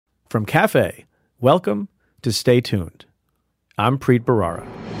From Cafe, welcome to Stay Tuned. I'm Preet Bharara.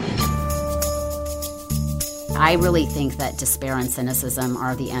 I really think that despair and cynicism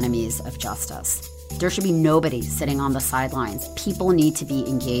are the enemies of justice. There should be nobody sitting on the sidelines. People need to be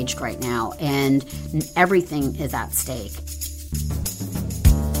engaged right now, and everything is at stake.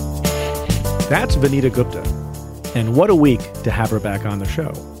 That's Vanita Gupta. And what a week to have her back on the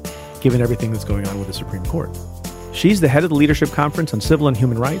show, given everything that's going on with the Supreme Court. She's the head of the Leadership Conference on Civil and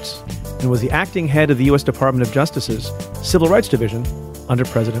Human Rights and was the acting head of the U.S. Department of Justice's Civil Rights Division under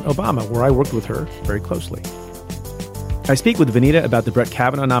President Obama, where I worked with her very closely. I speak with Vanita about the Brett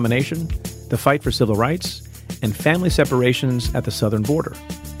Kavanaugh nomination, the fight for civil rights, and family separations at the southern border.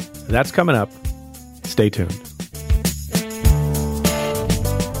 That's coming up. Stay tuned.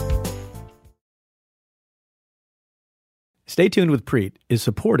 Stay Tuned with Preet is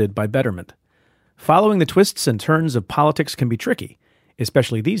supported by Betterment. Following the twists and turns of politics can be tricky,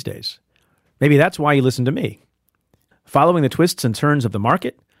 especially these days. Maybe that's why you listen to me. Following the twists and turns of the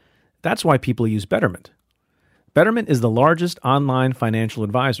market, that's why people use Betterment. Betterment is the largest online financial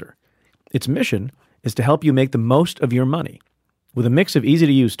advisor. Its mission is to help you make the most of your money. With a mix of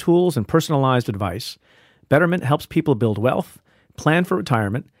easy-to-use tools and personalized advice, Betterment helps people build wealth, plan for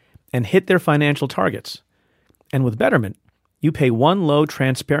retirement, and hit their financial targets. And with Betterment, you pay one low,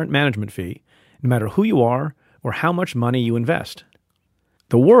 transparent management fee, no matter who you are or how much money you invest.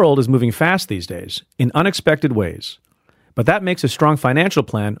 The world is moving fast these days in unexpected ways, but that makes a strong financial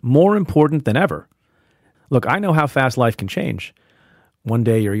plan more important than ever. Look, I know how fast life can change. One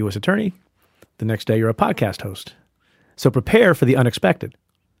day you're a U.S. attorney, the next day you're a podcast host. So prepare for the unexpected.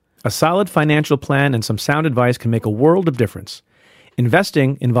 A solid financial plan and some sound advice can make a world of difference.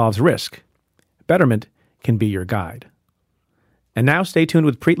 Investing involves risk. Betterment can be your guide. And now Stay Tuned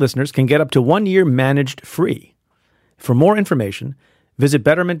with Preet listeners can get up to 1 year managed free. For more information, visit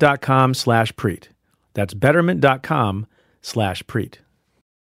betterment.com/Preet. That's betterment.com/Preet.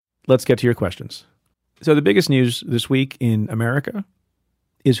 Let's get to your questions. So the biggest news this week in America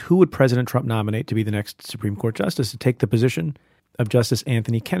is who would President Trump nominate to be the next Supreme Court justice to take the position of Justice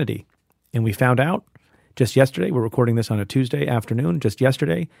Anthony Kennedy. And we found out just yesterday, we're recording this on a Tuesday afternoon, just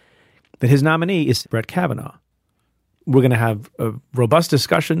yesterday, that his nominee is Brett Kavanaugh. We're going to have a robust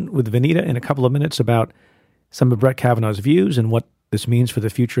discussion with Vanita in a couple of minutes about some of Brett Kavanaugh's views and what this means for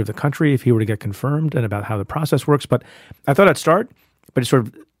the future of the country if he were to get confirmed and about how the process works. But I thought I'd start by just sort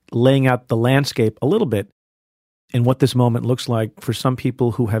of laying out the landscape a little bit and what this moment looks like for some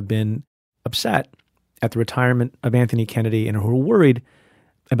people who have been upset at the retirement of Anthony Kennedy and who are worried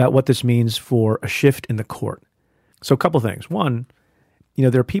about what this means for a shift in the court. So a couple things. One,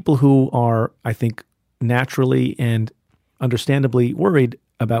 there are people who are, I think, naturally and understandably worried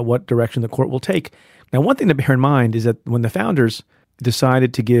about what direction the court will take. Now, one thing to bear in mind is that when the founders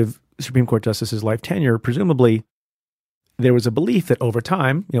decided to give Supreme Court justices life tenure, presumably there was a belief that over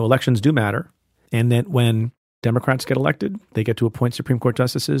time, elections do matter, and that when Democrats get elected, they get to appoint Supreme Court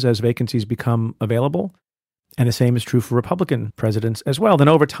justices as vacancies become available. And the same is true for Republican presidents as well. Then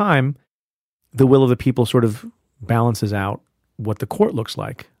over time, the will of the people sort of balances out what the court looks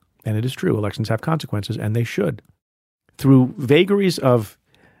like. And it is true, elections have consequences, and they should. Through vagaries of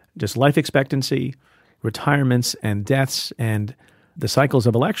just life expectancy, retirements and deaths, and the cycles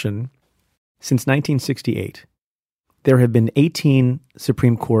of election, since 1968, there have been 18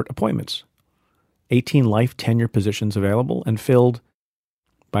 Supreme Court appointments, 18 life tenure positions available and filled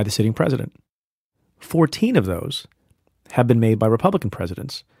by the sitting president. 14 of those have been made by Republican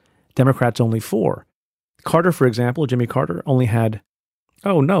presidents. Democrats only 4. Carter, for example, Jimmy Carter, only had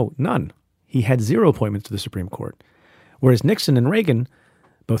none. He had 0 appointments to the Supreme Court. Whereas Nixon and Reagan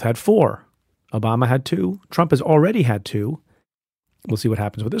both had 4. Obama had 2. Trump has already had 2. We'll see what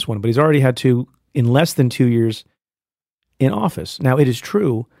happens with this one, but he's already had 2 in less than 2 years in office. Now, it is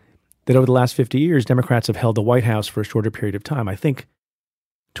true that over the last 50 years, Democrats have held the White House for a shorter period of time. I think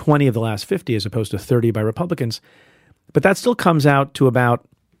 20 of the last 50 as opposed to 30 by Republicans. But that still comes out to about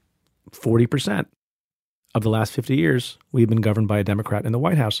 40%. Of the last 50 years, we've been governed by a Democrat in the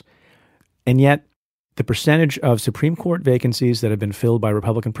White House. And yet, the percentage of Supreme Court vacancies that have been filled by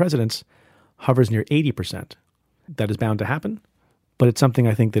Republican presidents hovers near 80%. That is bound to happen, but it's something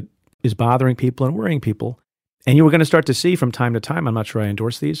I think that is bothering people and worrying people. And you were going to start to see from time to time, I'm not sure I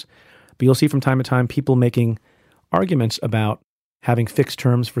endorse these, but you'll see from time to time people making arguments about having fixed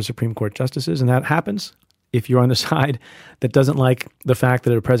terms for Supreme Court justices. And that happens if you're on the side that doesn't like the fact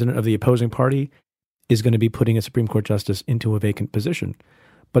that a president of the opposing party is going to be putting a Supreme Court justice into a vacant position.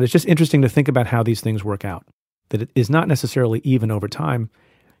 But it's just interesting to think about how these things work out, that it is not necessarily even over time,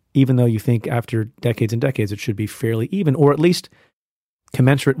 even though you think after decades and decades it should be fairly even, or at least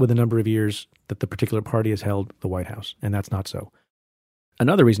commensurate with the number of years that the particular party has held the White House, and that's not so.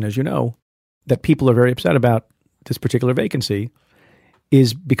 Another reason, as you know, that people are very upset about this particular vacancy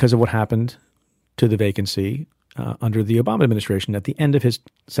is because of what happened to the vacancy under the Obama administration at the end of his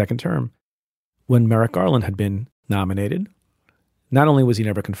second term, when Merrick Garland had been nominated. Not only was he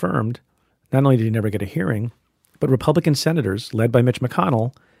never confirmed, not only did he never get a hearing, but Republican senators, led by Mitch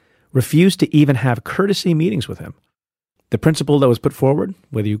McConnell, refused to even have courtesy meetings with him. The principle that was put forward,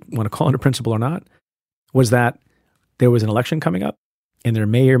 whether you want to call it a principle or not, was that there was an election coming up and there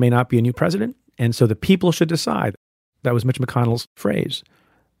may or may not be a new president. And so the people should decide. That was Mitch McConnell's phrase.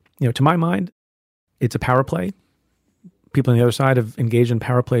 To my mind, it's a power play. People on the other side have engaged in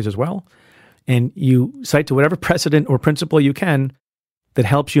power plays as well. And you cite to whatever precedent or principle you can that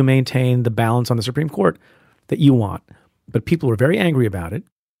helps you maintain the balance on the Supreme Court that you want. But people were very angry about it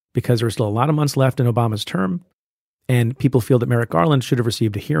because there were still a lot of months left in Obama's term. And people feel that Merrick Garland should have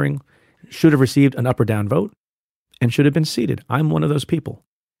received a hearing, should have received an up or down vote, and should have been seated. I'm one of those people.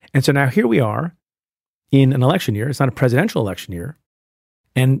 And so now here we are in an election year. It's not a presidential election year.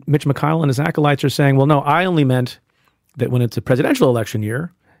 And Mitch McConnell and his acolytes are saying, well, no, I only meant that when it's a presidential election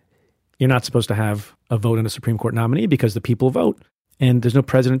year, you're not supposed to have a vote on a Supreme Court nominee because the people vote. And there's no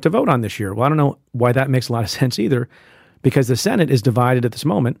president to vote on this year. Well, I don't know why that makes a lot of sense either, because the Senate is divided at this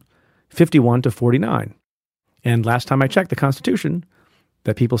moment 51 to 49. And last time I checked the Constitution,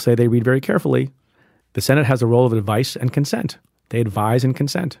 that people say they read very carefully, the Senate has the role of advice and consent. They advise and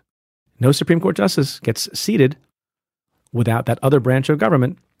consent. No Supreme Court justice gets seated without that other branch of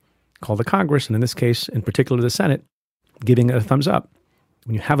government called the Congress, and in this case, in particular, the Senate, giving it a thumbs up.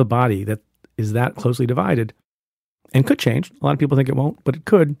 When you have a body that is that closely divided, and could change, a lot of people think it won't, but it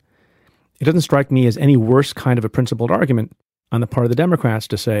could, it doesn't strike me as any worse kind of a principled argument on the part of the Democrats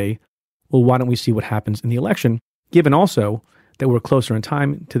to say, well, why don't we see what happens in the election, given also that we're closer in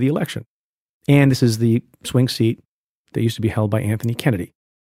time to the election. And this is the swing seat that used to be held by Anthony Kennedy.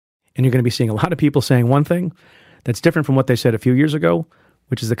 And you're going to be seeing a lot of people saying one thing that's different from what they said a few years ago,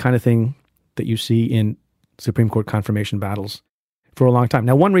 which is the kind of thing that you see in Supreme Court confirmation battles for a long time.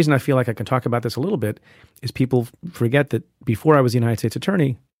 Now, one reason I feel like I can talk about this a little bit is people forget that before I was the United States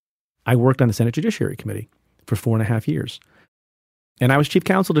Attorney, I worked on the Senate Judiciary Committee for 4.5 years. And I was chief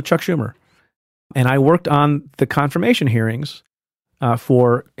counsel to Chuck Schumer. And I worked on the confirmation hearings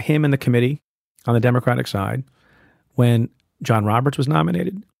for him and the committee on the Democratic side when John Roberts was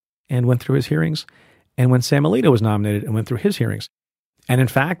nominated and went through his hearings, and when Sam Alito was nominated and went through his hearings. And in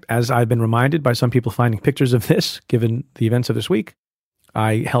fact, as I've been reminded by some people finding pictures of this, given the events of this week,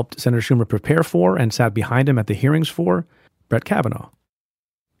 I helped Senator Schumer prepare for and sat behind him at the hearings for Brett Kavanaugh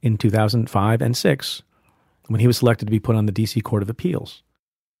in 2005 and 6, when he was selected to be put on the D.C. Court of Appeals.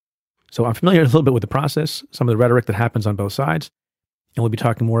 So I'm familiar a little bit with the process, some of the rhetoric that happens on both sides, and we'll be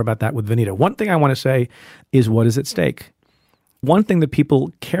talking more about that with Vanita. One thing I want to say is what is at stake. One thing that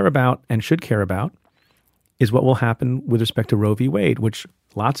people care about and should care about is what will happen with respect to Roe v. Wade, which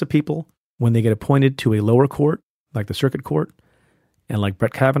lots of people, when they get appointed to a lower court, like the circuit court, and like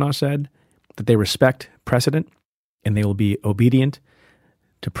Brett Kavanaugh said, that they respect precedent and they will be obedient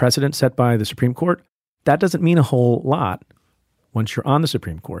to precedent set by the Supreme Court. That doesn't mean a whole lot once you're on the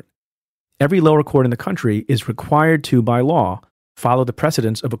Supreme Court. Every lower court in the country is required to, by law, follow the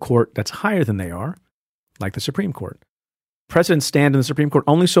precedents of a court that's higher than they are, like the Supreme Court. Precedents stand in the Supreme Court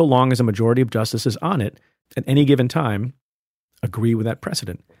only so long as a majority of justices on it at any given time agree with that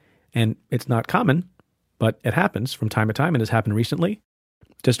precedent. And it's not common, but it happens from time to time, and has happened recently.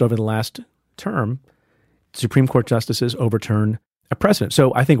 Just over the last term, Supreme Court justices overturn a precedent.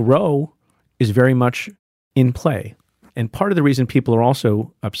 So I think Roe is very much in play. And part of the reason people are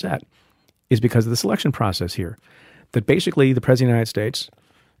also upset is because of the selection process here. That basically the President of the United States,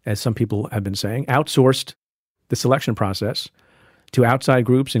 as some people have been saying, outsourced the selection process to outside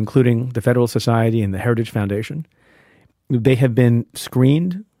groups, including the Federalist Society and the Heritage Foundation. They have been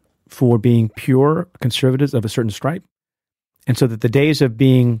screened for being pure conservatives of a certain stripe. And so that the days of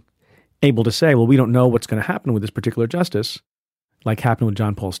being able to say, well, we don't know what's going to happen with this particular justice, like happened with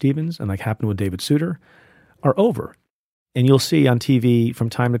John Paul Stevens and like happened with David Souter, are over. And you'll see on TV from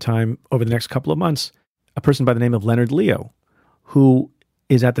time to time over the next couple of months, a person by the name of Leonard Leo, who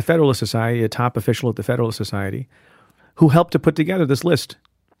is at the Federalist Society, a top official at the Federalist Society, who helped to put together this list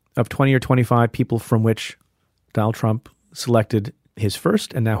of 20 or 25 people from which Donald Trump selected his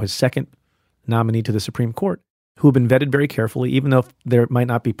first and now his second nominee to the Supreme Court, who have been vetted very carefully, even though there might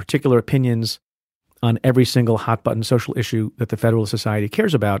not be particular opinions on every single hot-button social issue that the Federalist Society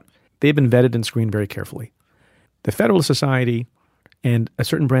cares about. They've been vetted and screened very carefully. The Federalist Society and a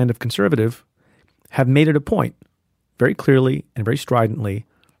certain brand of conservative have made it a point very clearly and very stridently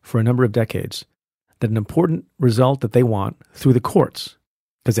for a number of decades that an important result that they want through the courts,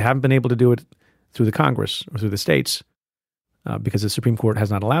 because they haven't been able to do it through the Congress or through the states, because the Supreme Court has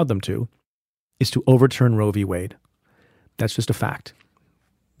not allowed them to, is to overturn Roe v. Wade. That's just a fact.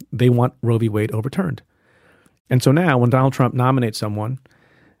 They want Roe v. Wade overturned. And so now when Donald Trump nominates someone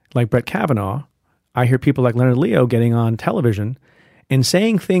like Brett Kavanaugh, I hear people like Leonard Leo getting on television and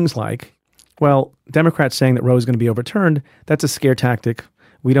saying things like, well, Democrats saying that Roe is going to be overturned, that's a scare tactic.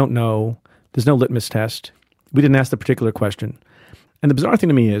 We don't know. There's no litmus test. We didn't ask the particular question. And the bizarre thing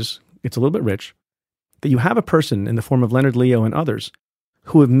to me is, it's a little bit rich, that you have a person in the form of Leonard Leo and others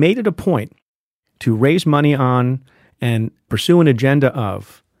who have made it a point to raise money on and pursue an agenda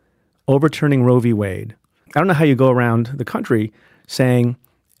of overturning Roe v. Wade. I don't know how you go around the country saying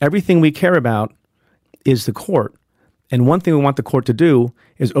everything we care about is the court, and one thing we want the court to do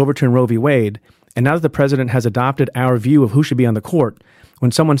is overturn Roe v. Wade. And now that the president has adopted our view of who should be on the court,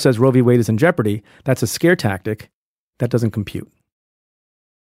 when someone says Roe v. Wade is in jeopardy, that's a scare tactic. That doesn't compute.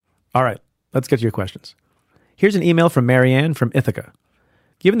 All right, let's get to your questions. Here's an email from Marianne from Ithaca.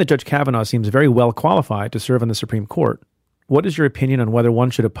 Given that Judge Kavanaugh seems very well qualified to serve on the Supreme Court, what is your opinion on whether one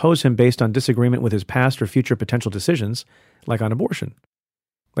should oppose him based on disagreement with his past or future potential decisions, like on abortion?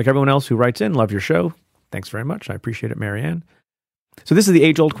 Like everyone else who writes in, love your show. Thanks very much. I appreciate it, Marianne. So this is the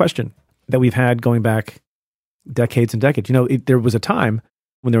age-old question that we've had going back decades and decades. You know, there was a time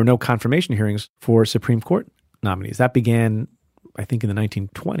when there were no confirmation hearings for Supreme Court nominees. That began, I think, in the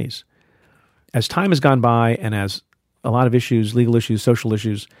 1920s. As time has gone by and as a lot of issues, legal issues, social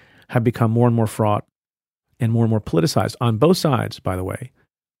issues, have become more and more fraught and more politicized on both sides, by the way,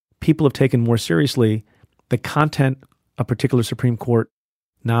 people have taken more seriously the content of particular Supreme Court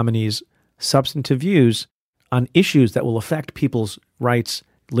nominees' substantive views on issues that will affect people's rights,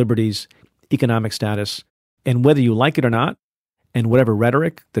 liberties, economic status, and whether you like it or not, and whatever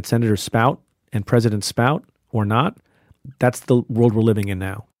rhetoric that senators spout and presidents spout or not, that's the world we're living in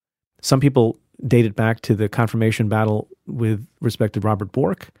now. Some people date it back to the confirmation battle with respect to Robert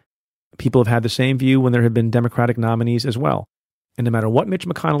Bork. People have had the same view when there have been Democratic nominees as well. And no matter what Mitch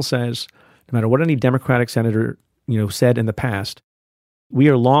McConnell says, no matter what any Democratic senator, said in the past, we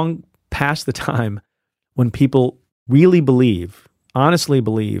are long past the time when people really believe, honestly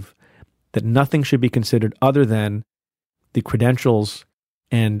believe, that nothing should be considered other than the credentials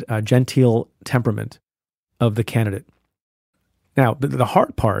and genteel temperament of the candidate. Now, the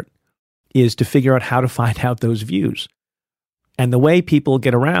hard part is to figure out how to find out those views. And the way people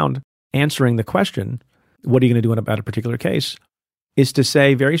get around answering the question, what are you going to do about a particular case, is to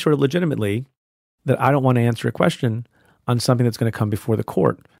say very sort of legitimately that I don't want to answer a question on something that's going to come before the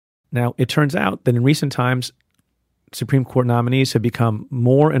court. Now, it turns out that in recent times, Supreme Court nominees have become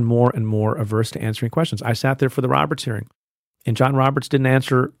more and more and more averse to answering questions. I sat there for the Roberts hearing, and John Roberts didn't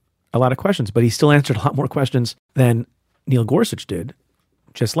answer a lot of questions, but he still answered a lot more questions than Neil Gorsuch did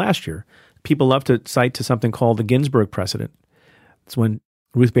just last year. People love to cite to something called the Ginsburg precedent. It's when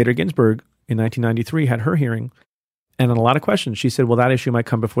Ruth Bader Ginsburg in 1993 had her hearing, and on a lot of questions, she said, well, that issue might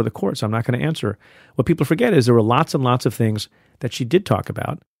come before the court, so I'm not going to answer. What people forget is there were lots and lots of things that she did talk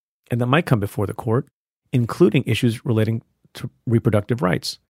about and that might come before the court, including issues relating to reproductive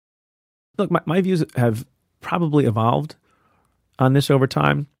rights. Look, my views have probably evolved on this over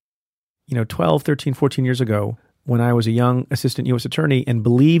time. 12, 13, 14 years ago, when I was a young assistant U.S. attorney and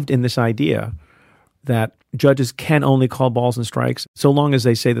believed in this idea that judges can only call balls and strikes so long as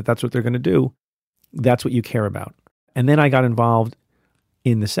they say that that's what they're going to do, that's what you care about. And then I got involved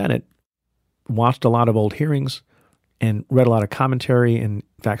in the Senate, watched a lot of old hearings, and read a lot of commentary and,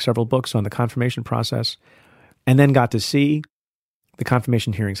 in fact, several books on the confirmation process, and then got to see the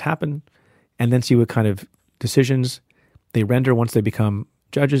confirmation hearings happen, and then see what kind of decisions they render once they become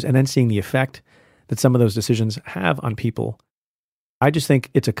judges, and then seeing the effect that some of those decisions have on people. I just think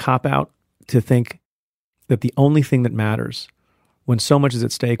it's a cop-out to think that the only thing that matters when so much is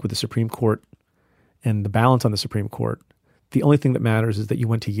at stake with the Supreme Court and the balance on the Supreme Court, the only thing that matters is that you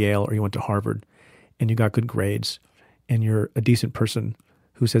went to Yale or you went to Harvard and you got good grades and you're a decent person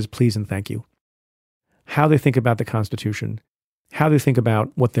who says please and thank you. How they think about the Constitution, how they think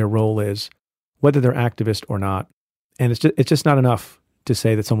about what their role is, whether they're activist or not. And it's just not enough to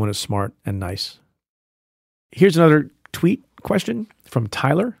say that someone is smart and nice. Here's another tweet question from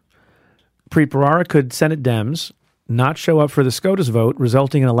Tyler. Preet Bharara, could Senate Dems not show up for the SCOTUS vote,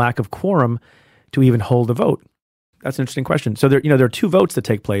 resulting in a lack of quorum to even hold a vote? That's an interesting question. So there are two votes that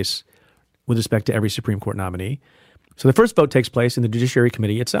take place with respect to every Supreme Court nominee. So the first vote takes place in the Judiciary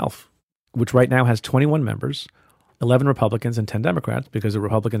Committee itself, which right now has 21 members, 11 Republicans and 10 Democrats, because the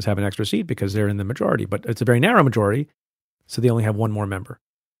Republicans have an extra seat because they're in the majority. But it's a very narrow majority, so they only have one more member.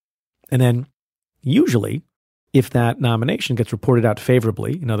 And then usually, if that nomination gets reported out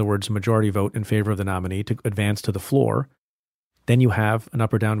favorably, in other words, a majority vote in favor of the nominee to advance to the floor, then you have an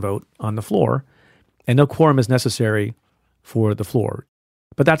up or down vote on the floor, and no quorum is necessary for the floor.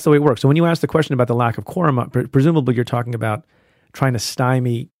 But that's the way it works. So when you ask the question about the lack of quorum, presumably you're talking about trying to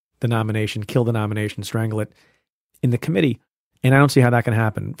stymie the nomination, kill the nomination, strangle it in the committee. And I don't see how that can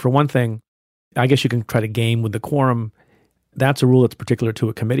happen. For one thing, I guess you can try to game with the quorum. That's a rule that's particular to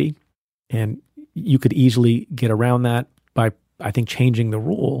a committee. And you could easily get around that by, I think, changing the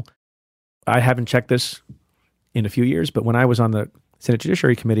rule. I haven't checked this in a few years, but when I was on the Senate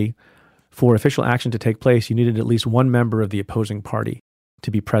Judiciary Committee, for official action to take place, you needed at least one member of the opposing party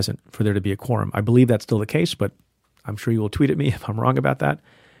to be present for there to be a quorum. I believe that's still the case, but I'm sure you will tweet at me if I'm wrong about that.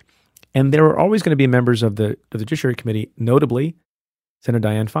 And there are always going to be members of the Judiciary Committee, notably Senator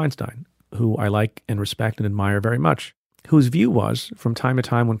Dianne Feinstein, who I like and respect and admire very much, whose view was, from time to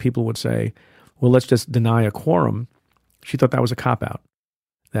time when people would say, well, let's just deny a quorum, she thought that was a cop-out,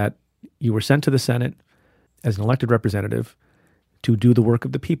 that you were sent to the Senate as an elected representative to do the work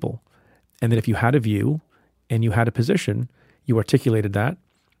of the people, and that if you had a view and you had a position, you articulated that,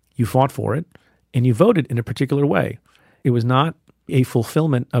 you fought for it, and you voted in a particular way. It was not a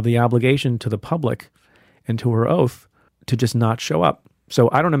fulfillment of the obligation to the public and to her oath to just not show up. So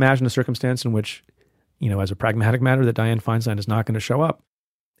I don't imagine a circumstance in which, as a pragmatic matter, that Dianne Feinstein is not going to show up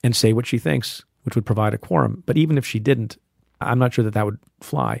and say what she thinks, which would provide a quorum. But even if she didn't, I'm not sure that that would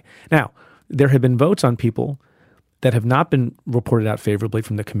fly. Now, there have been votes on people that have not been reported out favorably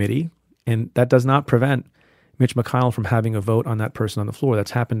from the committee, and that does not prevent Mitch McConnell from having a vote on that person on the floor.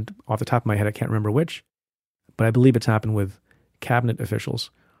 That's happened off the top of my head. I can't remember which, but I believe it's happened with cabinet officials.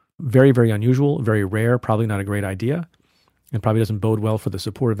 Very, very unusual, very rare, probably not a great idea, and probably doesn't bode well for the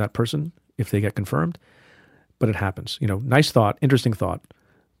support of that person if they get confirmed, but it happens. Nice thought, interesting thought,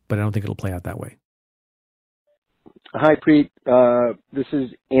 but I don't think it'll play out that way. Hi, Preet. This is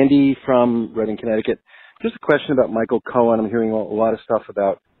Andy from Reading, Connecticut. Just a question about Michael Cohen. I'm hearing a lot of stuff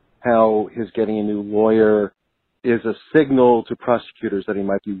about how his getting a new lawyer is a signal to prosecutors that he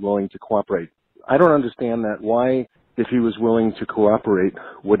might be willing to cooperate. I don't understand that. Why, if he was willing to cooperate,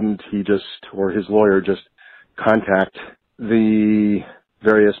 wouldn't he or his lawyer just contact the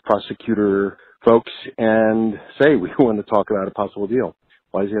various prosecutor folks and say, we want to talk about a possible deal?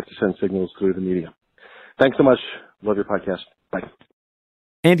 Why does he have to send signals through the media? Thanks so much. Love your podcast. Bye.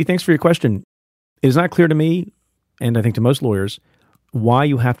 Andy, thanks for your question. It is not clear to me, and I think to most lawyers, why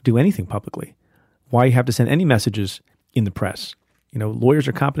you have to do anything publicly, why you have to send any messages in the press. Lawyers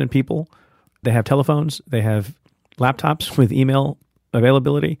are competent people. They have telephones. They have laptops with email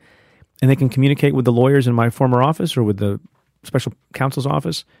availability, and they can communicate with the lawyers in my former office or with the special counsel's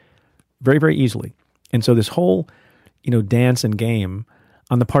office very, very easily. And so this whole, dance and game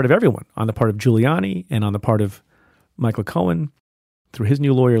on the part of everyone, on the part of Giuliani and on the part of Michael Cohen through his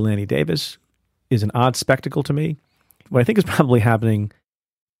new lawyer, Lanny Davis, is an odd spectacle to me. What I think is probably happening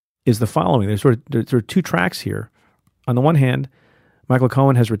is the following. There's sort of two tracks here. On the one hand, Michael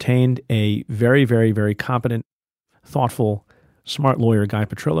Cohen has retained a very, very, very competent, thoughtful, smart lawyer, Guy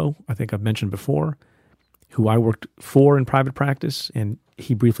Petrillo, I think I've mentioned before, who I worked for in private practice, and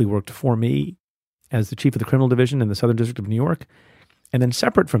he briefly worked for me as the chief of the criminal division in the Southern District of New York. And then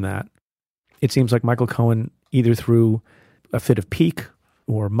separate from that, it seems like Michael Cohen, either through a fit of pique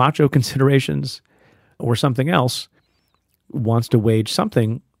or macho considerations or something else, wants to wage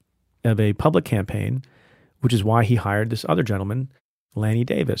something of a public campaign, which is why he hired this other gentleman, Lanny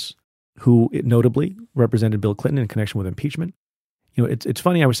Davis, who notably represented Bill Clinton in connection with impeachment. It's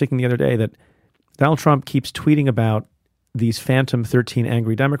funny, I was thinking the other day that Donald Trump keeps tweeting about these phantom 13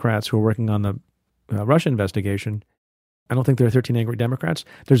 angry Democrats who are working on the Russia investigation. I don't think there are 13 angry Democrats.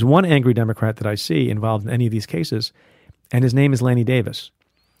 There's one angry Democrat that I see involved in any of these cases, and his name is Lanny Davis.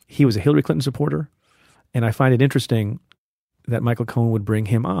 He was a Hillary Clinton supporter, and I find it interesting that Michael Cohen would bring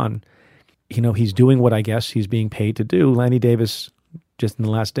him on. He's doing what I guess he's being paid to do. Lanny Davis, just in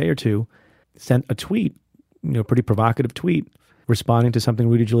the last day or two, sent a tweet, pretty provocative tweet, responding to something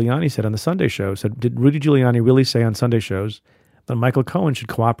Rudy Giuliani said on the Sunday show. Said, did Rudy Giuliani really say on Sunday shows that Michael Cohen should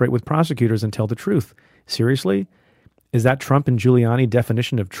cooperate with prosecutors and tell the truth? Seriously? Is that Trump and Giuliani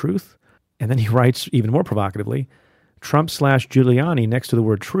definition of truth? And then he writes even more provocatively, Trump/Giuliani next to the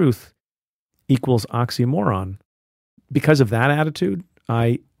word truth equals oxymoron. Because of that attitude,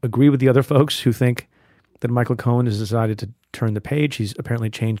 I agree with the other folks who think that Michael Cohen has decided to turn the page. He's apparently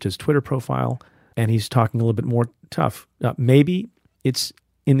changed his Twitter profile, and he's talking a little bit more tough. Maybe it's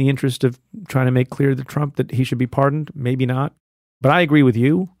in the interest of trying to make clear to Trump that he should be pardoned? Maybe not. But I agree with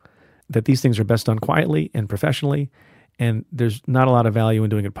you that these things are best done quietly and professionally, and there's not a lot of value in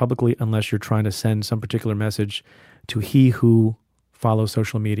doing it publicly unless you're trying to send some particular message to he who follows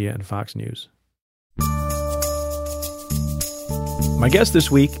social media and Fox News. My guest this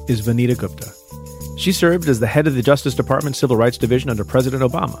week is Vanita Gupta. She served as the head of the Justice Department Civil Rights Division under President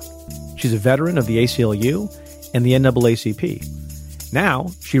Obama. She's a veteran of the ACLU and the NAACP. Now,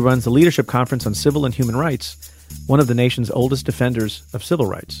 she runs the Leadership Conference on Civil and Human Rights, one of the nation's oldest defenders of civil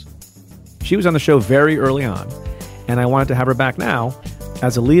rights. She was on the show very early on, and I wanted to have her back now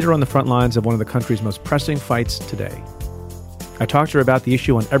as a leader on the front lines of one of the country's most pressing fights today. I talked to her about the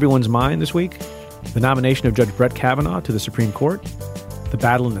issue on everyone's mind this week, the nomination of Judge Brett Kavanaugh to the Supreme Court, the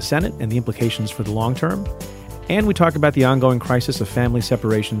battle in the Senate and the implications for the long term, and we talk about the ongoing crisis of family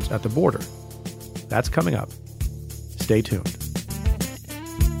separations at the border. That's coming up. Stay tuned.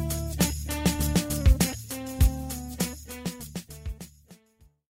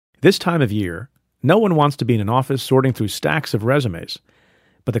 This time of year, no one wants to be in an office sorting through stacks of resumes,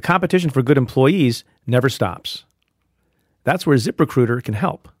 but the competition for good employees never stops. That's where ZipRecruiter can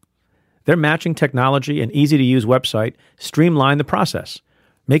help. Their matching technology and easy-to-use website streamline the process,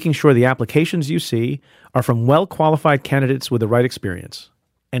 making sure the applications you see are from well-qualified candidates with the right experience.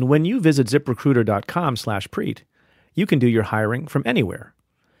 And when you visit ZipRecruiter.com/Preet, you can do your hiring from anywhere.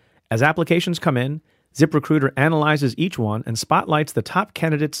 As applications come in, ZipRecruiter analyzes each one and spotlights the top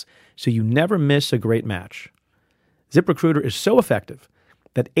candidates so you never miss a great match. ZipRecruiter is so effective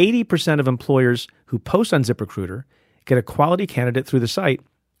that 80% of employers who post on ZipRecruiter get a quality candidate through the site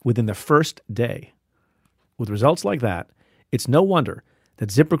within the first day. With results like that, it's no wonder that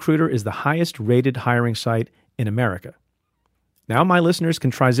ZipRecruiter is the highest-rated hiring site in America. Now my listeners can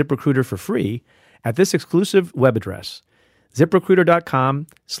try ZipRecruiter for free at this exclusive web address,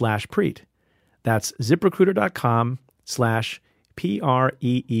 ZipRecruiter.com/Preet. That's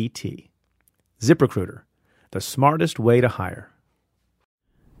ZipRecruiter.com/PREET. ZipRecruiter, the smartest way to hire.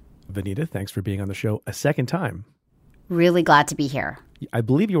 Vanita, thanks for being on the show a second time. Really glad to be here. I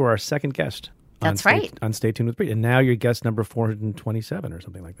believe you were our second guest. That's right. On Stay Tuned with Preet. And now you're guest number 427 or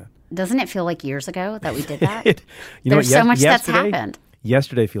something like that. Doesn't it feel like years ago that we did that? There's so much that's happened.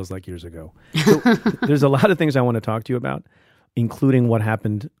 Yesterday feels like years ago. So there's a lot of things I want to talk to you about, including what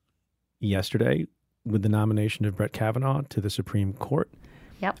happened yesterday with the nomination of Brett Kavanaugh to the Supreme Court.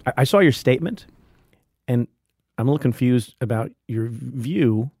 Yep. I saw your statement, and I'm a little confused about your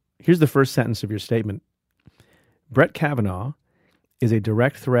view. Here's the first sentence of your statement. Brett Kavanaugh is a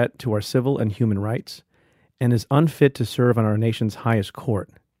direct threat to our civil and human rights and is unfit to serve on our nation's highest court.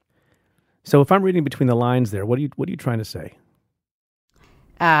 So if I'm reading between the lines there, what are you trying to say?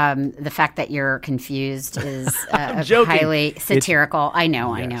 The fact that you're confused is joking. Highly satirical. I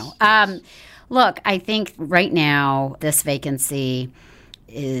know. Look, I think right now this vacancy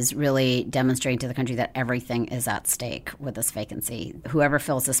is really demonstrating to the country that everything is at stake with this vacancy. Whoever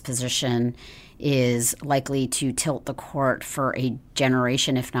fills this position is likely to tilt the court for a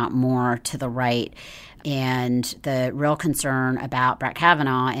generation, if not more, to the right. And the real concern about Brett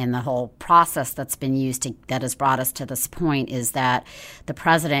Kavanaugh and the whole process that's been used that has brought us to this point is that the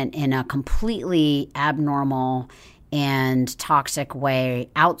president, in a completely abnormal and toxic way,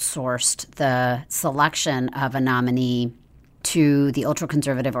 outsourced the selection of a nominee to the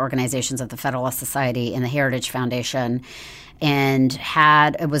ultra-conservative organizations of the Federalist Society and the Heritage Foundation, and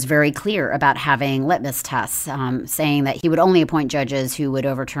was very clear about having litmus tests, saying that he would only appoint judges who would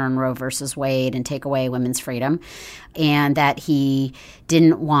overturn Roe versus Wade and take away women's freedom, and that he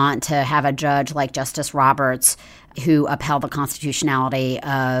didn't want to have a judge like Justice Roberts who upheld the constitutionality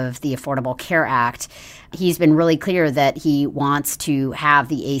of the Affordable Care Act. He's been really clear that he wants to have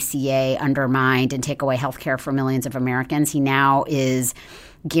the ACA undermined and take away health care for millions of Americans. He now is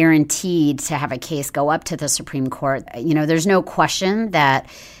guaranteed to have a case go up to the Supreme Court. You know, there's no question that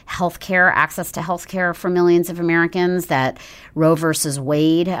access to health care for millions of Americans, that Roe versus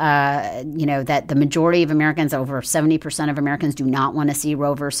Wade, that the majority of Americans, over 70% of Americans, do not want to see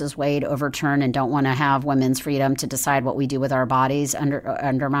Roe versus Wade overturned and don't want to have women's freedom to decide what we do with our bodies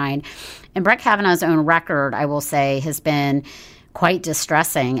undermined. And Brett Kavanaugh's own record, I will say, has been quite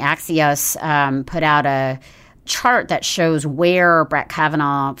distressing. Axios put out a chart that shows where Brett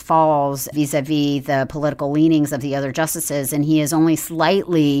Kavanaugh falls vis-a-vis the political leanings of the other justices, and he is only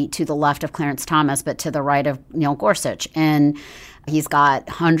slightly to the left of Clarence Thomas, but to the right of Neil Gorsuch. And He's got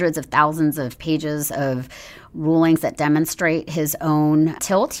hundreds of thousands of pages of rulings that demonstrate his own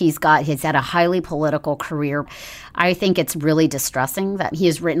tilt. He's had a highly political career. I think it's really distressing that he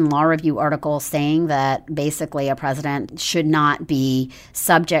has written law review articles saying that basically a president should not be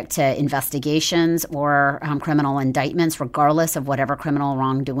subject to investigations or criminal indictments, regardless of whatever criminal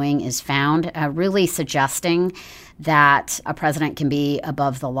wrongdoing is found, really suggesting that a president can be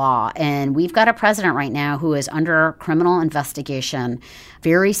above the law. And we've got a president right now who is under criminal investigation,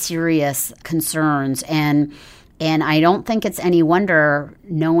 very serious concerns. And I don't think it's any wonder,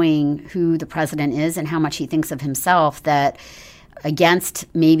 knowing who the president is and how much he thinks of himself, that against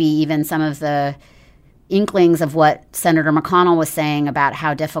maybe even some of the inklings of what Senator McConnell was saying about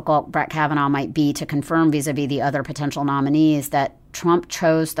how difficult Brett Kavanaugh might be to confirm vis-a-vis the other potential nominees, that Trump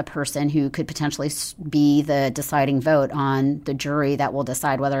chose the person who could potentially be the deciding vote on the jury that will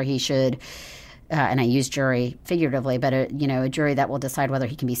decide whether he should, and I use jury figuratively, but a jury that will decide whether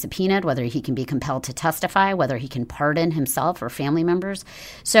he can be subpoenaed, whether he can be compelled to testify, whether he can pardon himself or family members.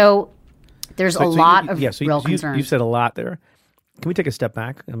 So there's a lot of real concerns. You've said a lot there. Can we take a step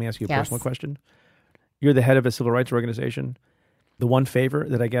back? Let me ask you a personal question. You're the head of a civil rights organization. The one favor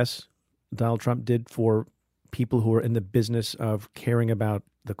that I guess Donald Trump did for people who are in the business of caring about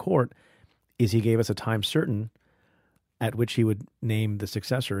the court is he gave us a time certain at which he would name the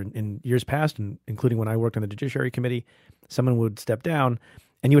successor. In years past, including when I worked on the Judiciary Committee, someone would step down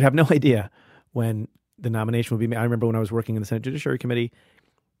and you would have no idea when the nomination would be made. I remember when I was working in the Senate Judiciary Committee,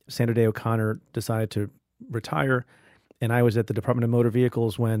 Sandra Day O'Connor decided to retire, and I was at the Department of Motor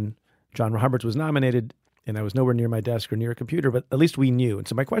Vehicles when John Roberts was nominated, and I was nowhere near my desk or near a computer, but at least we knew. And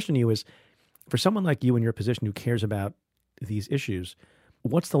so my question to you is, for someone like you in your position who cares about these issues,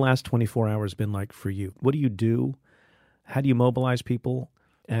 what's the last 24 hours been like for you? What do you do? How do you mobilize people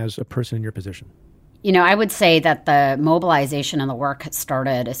as a person in your position? I would say that the mobilization and the work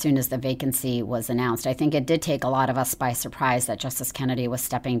started as soon as the vacancy was announced. I think it did take a lot of us by surprise that Justice Kennedy was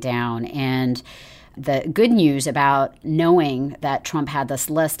stepping down. And the good news about knowing that Trump had this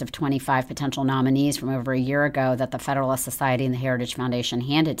list of 25 potential nominees from over a year ago that the Federalist Society and the Heritage Foundation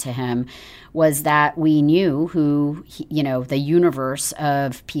handed to him was that we knew who, the universe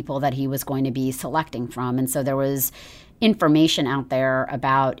of people that he was going to be selecting from. And so there was information out there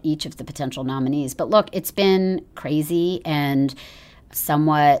about each of the potential nominees. But look, it's been crazy and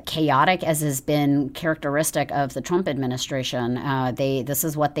somewhat chaotic, as has been characteristic of the Trump administration. This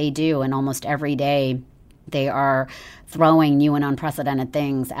is what they do, and almost every day they are throwing new and unprecedented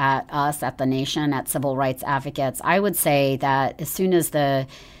things at us, at the nation, at civil rights advocates. I would say that as soon as the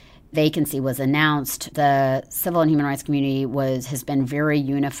vacancy was announced, the civil and human rights community has been very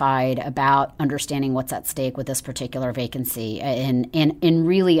unified about understanding what's at stake with this particular vacancy, and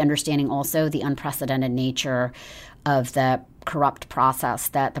really understanding also the unprecedented nature of the corrupt process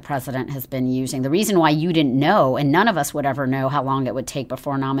that the president has been using. The reason why you didn't know, and none of us would ever know how long it would take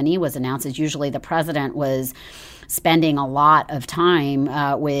before a nominee was announced, is usually the president was spending a lot of time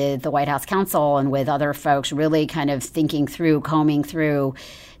with the White House counsel and with other folks, really kind of thinking through, combing through,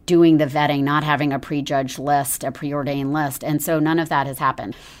 doing the vetting, not having a prejudged list, a preordained list. And so none of that has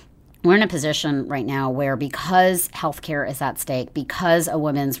happened. We're in a position right now where, because healthcare is at stake, because a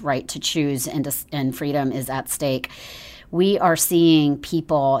woman's right to choose and freedom is at stake, we are seeing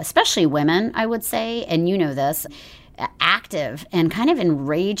people, especially women, I would say, and you know this, active and kind of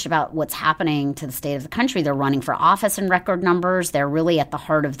enraged about what's happening to the state of the country. They're running for office in record numbers. They're really at the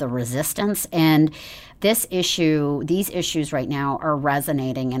heart of the resistance. And these issues right now are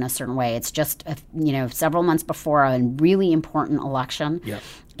resonating in a certain way. It's just, several months before a really important election. Yep.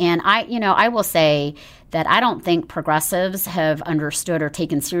 And I will say that I don't think progressives have understood or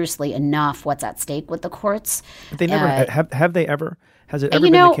taken seriously enough what's at stake with the courts. But they never have they ever? Has it ever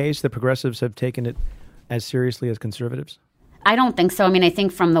been the case that progressives have taken it as seriously as conservatives? I don't think so. I mean, I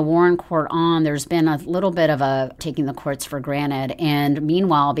think from the Warren Court on, there's been a little bit of a taking the courts for granted. And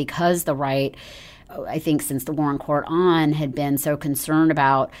meanwhile, because the right, I think since the Warren Court on, had been so concerned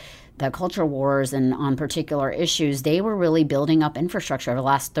about the culture wars and on particular issues, they were really building up infrastructure over the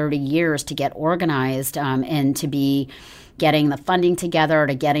last 30 years to get organized and to be getting the funding together,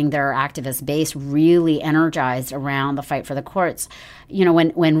 to getting their activist base really energized around the fight for the courts.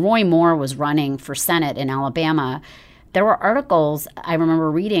 When Roy Moore was running for Senate in Alabama, there were articles I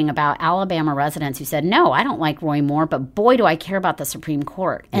remember reading about Alabama residents who said, no, I don't like Roy Moore, but boy, do I care about the Supreme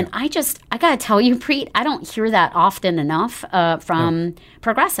Court. And I got to tell you, Preet, I don't hear that often enough from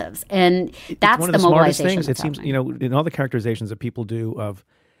progressives. And that's the mobilization. Things. It seems, in all the characterizations that people do of,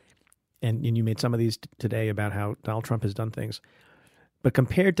 and you made some of these today about how Donald Trump has done things, but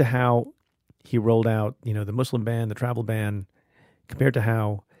compared to how he rolled out, the Muslim ban, the travel ban, compared to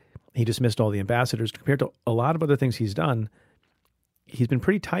how he dismissed all the ambassadors, compared to a lot of other things he's done, he's been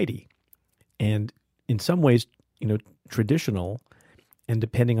pretty tidy and in some ways, traditional, and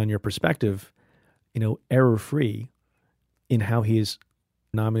depending on your perspective, error-free in how he's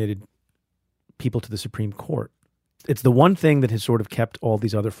nominated people to the Supreme Court. It's the one thing that has sort of kept all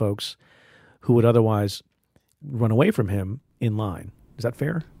these other folks who would otherwise run away from him in line. Is that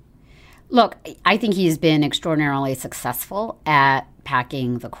fair? Look, I think he's been extraordinarily successful at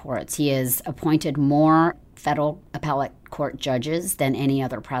packing the courts. He has appointed more federal appellate court judges than any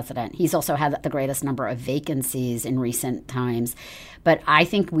other president. He's also had the greatest number of vacancies in recent times. But I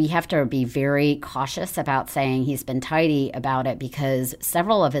think we have to be very cautious about saying he's been tidy about it, because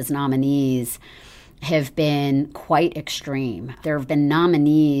several of his nominees have been quite extreme. There have been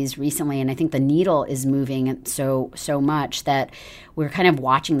nominees recently, and I think the needle is moving so much that we're kind of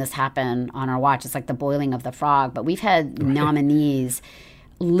watching this happen on our watch. It's like the boiling of the frog. But we've had nominees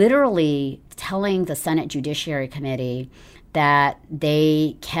literally telling the Senate Judiciary Committee that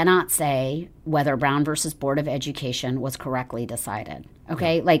they cannot say whether Brown versus Board of Education was correctly decided.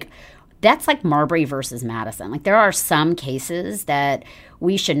 Okay? Yeah. That's like Marbury versus Madison. There are some cases that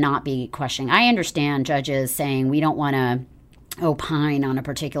we should not be questioning. I understand judges saying we don't want to opine on a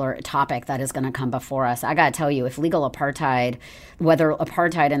particular topic that is going to come before us. I got to tell you, if legal apartheid, whether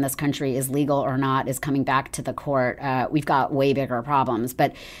apartheid in this country is legal or not, is coming back to the court, we've got way bigger problems.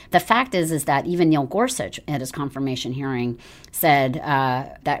 But the fact is that even Neil Gorsuch at his confirmation hearing said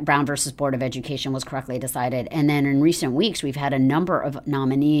that Brown versus Board of Education was correctly decided. And then in recent weeks, we've had a number of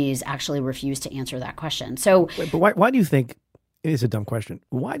nominees actually refuse to answer that question. So, but why do you think, it's a dumb question,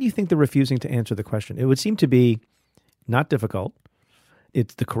 why do you think they're refusing to answer the question? It would seem to be not difficult.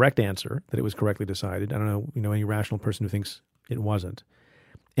 It's the correct answer that it was correctly decided. I don't know, any rational person who thinks it wasn't.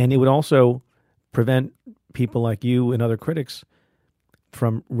 And it would also prevent people like you and other critics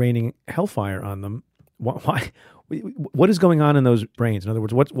from raining hellfire on them. Why? What is going on in those brains? In other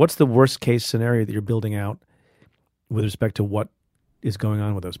words, what's the worst case scenario that you're building out with respect to what is going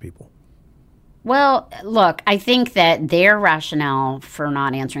on with those people? Well, look, I think that their rationale for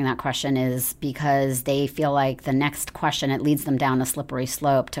not answering that question is because they feel like the next question, it leads them down a slippery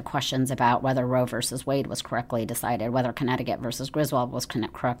slope to questions about whether Roe versus Wade was correctly decided, whether Connecticut versus Griswold was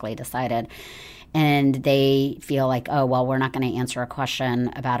correctly decided. And they feel like, oh, well, we're not going to answer a question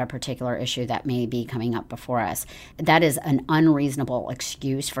about a particular issue that may be coming up before us. That is an unreasonable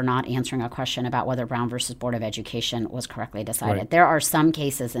excuse for not answering a question about whether Brown versus Board of Education was correctly decided. Right. There are some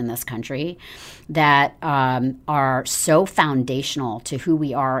cases in this country that are so foundational to who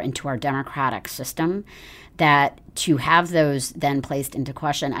we are and to our democratic system that to have those then placed into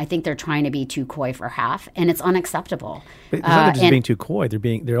question, I think they're trying to be too coy for half, and it's unacceptable. But it's not just being too coy;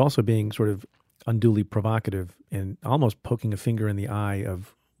 they're also being sort of unduly provocative and almost poking a finger in the eye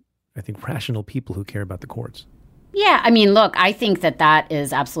of, I think, rational people who care about the courts. Yeah, I mean, look, I think that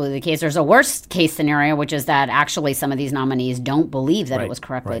is absolutely the case. There's a worst case scenario, which is that actually some of these nominees don't believe that it was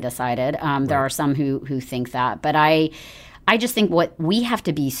correctly decided. There are some who think that. But I just think what we have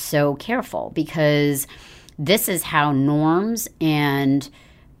to be so careful, because this is how norms and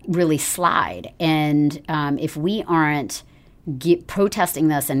really slide. And if we aren't protesting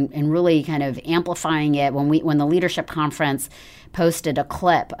this and really kind of amplifying it, when the leadership conference posted a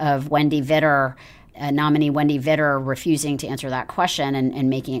clip of nominee Wendy Vitter refusing to answer that question and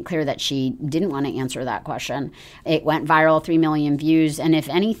making it clear that she didn't want to answer that question, it went viral, 3 million views. And if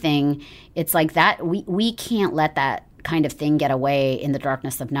anything, it's like that we can't let that kind of thing get away in the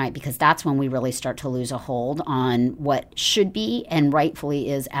darkness of night, because that's when we really start to lose a hold on what should be and rightfully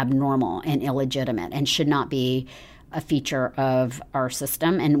is abnormal and illegitimate and should not be a feature of our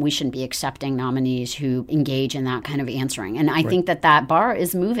system, and we shouldn't be accepting nominees who engage in that kind of answering. And I think that bar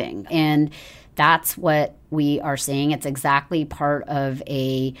is moving, and that's what we are seeing. It's exactly part of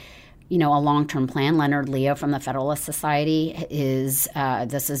a long-term plan. Leonard Leo from the Federalist Society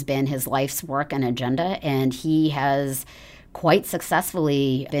this has been his life's work and agenda, and he has quite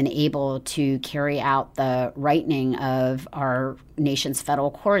successfully been able to carry out the rightening of our nation's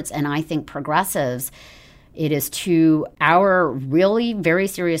federal courts. And I think progressives, it is to our really very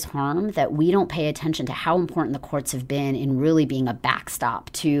serious harm that we don't pay attention to how important the courts have been in really being a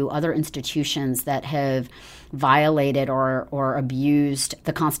backstop to other institutions that have violated or abused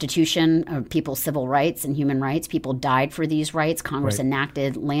the Constitution, people's civil rights and human rights. People died for these rights. Congress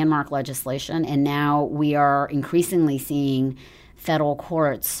enacted landmark legislation, and now we are increasingly seeing federal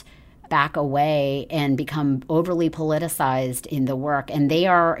courts back away and become overly politicized in the work. And they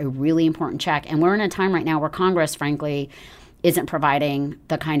are a really important check. And we're in a time right now where Congress, frankly, isn't providing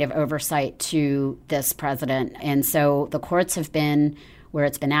the kind of oversight to this president. And so the courts have been where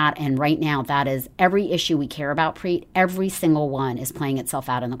it's been at. And right now, that is every issue we care about, Preet, every single one is playing itself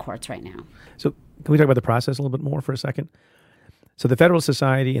out in the courts right now. So can we talk about the process a little bit more for a second? So the Federalist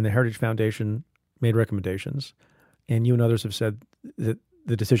Society and the Heritage Foundation made recommendations, and you and others have said that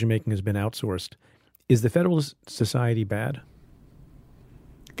the decision-making has been outsourced. Is the Federalist Society bad?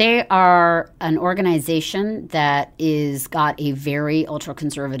 They are an organization that is got a very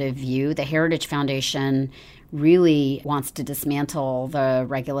ultra-conservative view. The Heritage Foundation really wants to dismantle the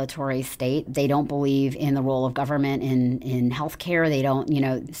regulatory state. They don't believe in the role of government in healthcare. They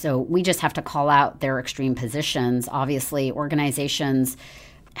don't, so we just have to call out their extreme positions. Obviously, organizations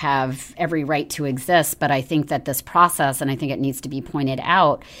have every right to exist, but I think that this process, and I think it needs to be pointed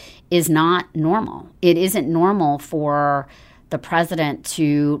out, is not normal. It isn't normal for the president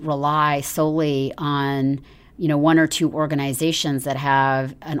to rely solely on, one or two organizations that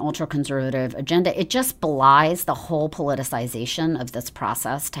have an ultra-conservative agenda. It just belies the whole politicization of this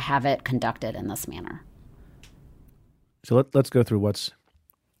process to have it conducted in this manner. So let's go through what's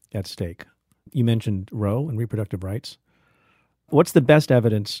at stake. You mentioned Roe and reproductive rights. What's the best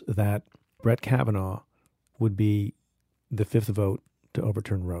evidence that Brett Kavanaugh would be the fifth vote to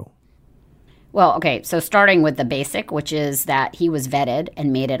overturn Roe? Well, okay, so starting with the basic, which is that he was vetted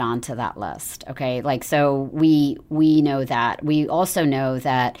and made it onto that list, okay? So we know that. We also know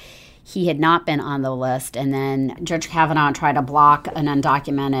that he had not been on the list, and then Judge Kavanaugh tried to block an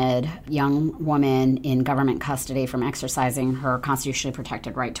undocumented young woman in government custody from exercising her constitutionally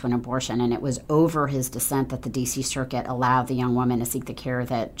protected right to an abortion, and it was over his dissent that the D.C. Circuit allowed the young woman to seek the care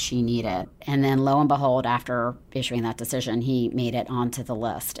that she needed. And then lo and behold, after issuing that decision, he made it onto the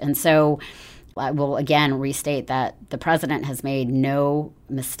list. And so I will again restate that the president has made no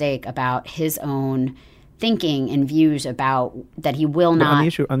mistake about his own thinking and views about that he will not. On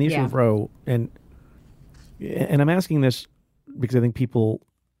the issue of Roe, and I'm asking this because I think people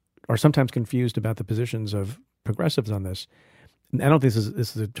are sometimes confused about the positions of progressives on this. I don't think this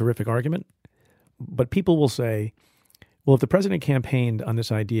is a terrific argument, but people will say, well, if the president campaigned on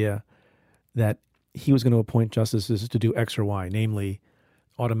this idea that he was going to appoint justices to do X or Y, namely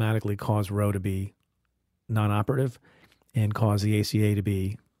automatically cause Roe to be non-operative and cause the ACA to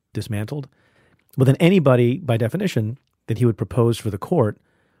be dismantled, well, then anybody, by definition, that he would propose for the court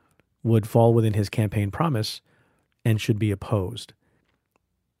would fall within his campaign promise and should be opposed.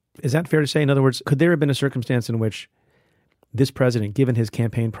 Is that fair to say? In other words, could there have been a circumstance in which this president, given his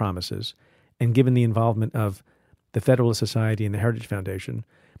campaign promises and given the involvement of the Federalist Society and the Heritage Foundation,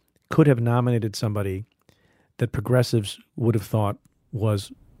 could have nominated somebody that progressives would have thought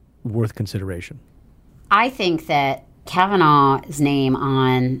was worth consideration? I think that Kavanaugh's name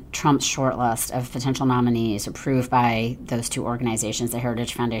on Trump's shortlist of potential nominees approved by those two organizations, the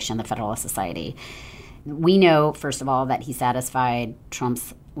Heritage Foundation and the Federalist Society, we know, first of all, that he satisfied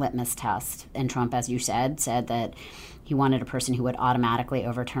Trump's litmus test. And Trump, as you said that he wanted a person who would automatically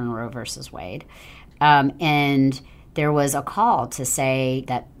overturn Roe versus Wade. And there was a call to say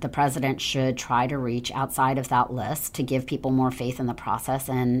that the president should try to reach outside of that list to give people more faith in the process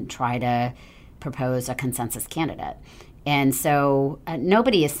and try to propose a consensus candidate. And so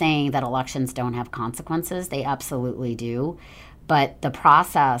nobody is saying that elections don't have consequences. They absolutely do. But the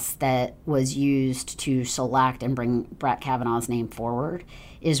process that was used to select and bring Brett Kavanaugh's name forward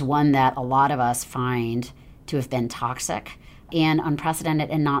is one that a lot of us find to have been toxic and unprecedented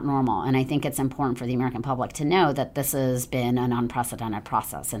and not normal. And I think it's important for the American public to know that this has been an unprecedented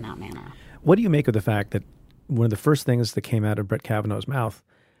process in that manner. What do you make of the fact that one of the first things that came out of Brett Kavanaugh's mouth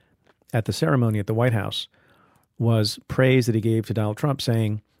at the ceremony at the White House was praise that he gave to Donald Trump,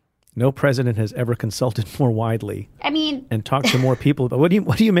 saying, no president has ever consulted more widely. And talked to more people. But what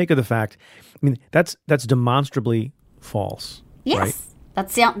do you make of the fact? That's demonstrably false. Yes. Right?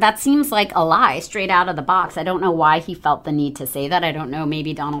 That seems like a lie straight out of the box. I don't know why he felt the need to say that. I don't know.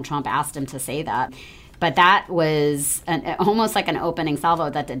 Maybe Donald Trump asked him to say that. But that was almost like an opening salvo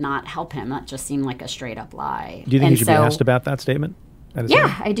that did not help him. That just seemed like a straight up lie. Do you think he should be asked about that statement?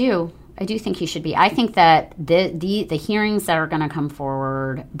 Yeah, I do. I do think he should be. I think that the hearings that are going to come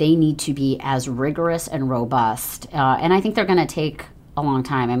forward, they need to be as rigorous and robust. And I think they're going to take a long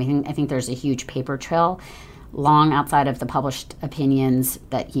time. I think there's a huge paper trail long outside of the published opinions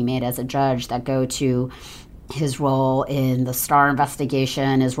that he made as a judge that go to his role in the Starr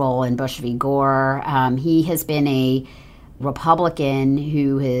investigation, his role in Bush v. Gore. He has been a Republican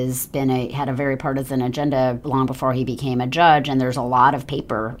who has had a very partisan agenda long before he became a judge, and there's a lot of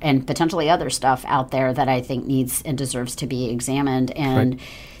paper and potentially other stuff out there that I think needs and deserves to be examined. And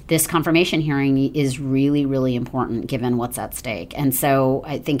this confirmation hearing is really, really important given what's at stake. And so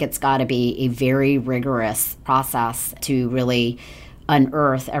I think it's got to be a very rigorous process to really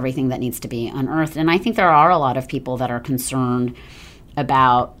unearth everything that needs to be unearthed. And I think there are a lot of people that are concerned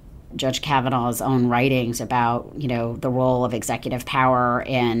about Judge Kavanaugh's own writings about, the role of executive power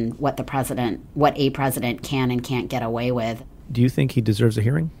and what a president can and can't get away with. Do you think he deserves a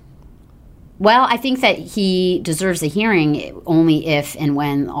hearing? Well, I think that he deserves a hearing only if and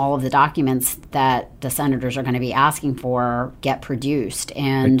when all of the documents that the senators are going to be asking for get produced.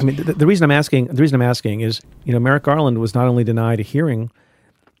 And I mean, the reason I'm asking is, Merrick Garland was not only denied a hearing,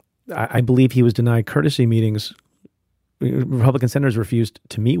 I believe he was denied courtesy meetings. Republican senators refused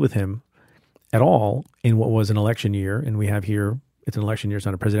to meet with him at all in what was an election year. And we have here, it's an election year, it's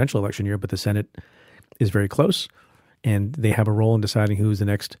not a presidential election year, but the Senate is very close and they have a role in deciding who's the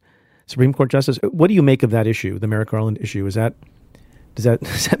next Supreme Court justice. What do you make of that issue, the Merrick Garland issue? Does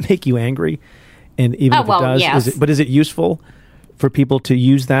that make you angry? And even if it does, yes. Is it useful for people to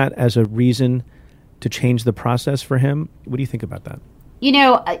use that as a reason to change the process for him? What do you think about that?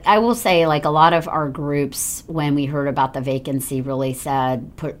 I will say, like, a lot of our groups, when we heard about the vacancy, really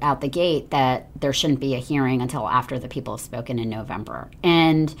put out the gate that there shouldn't be a hearing until after the people have spoken in November.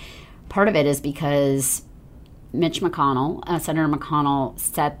 And part of it is because Senator McConnell,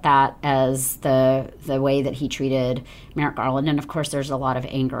 set that as the way that he treated Merrick Garland. And, of course, there's a lot of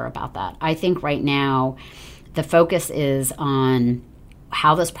anger about that. I think right now the focus is on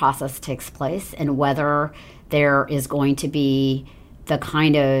how this process takes place and whether there is going to be the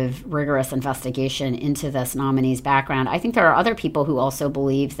kind of rigorous investigation into this nominee's background. I think there are other people who also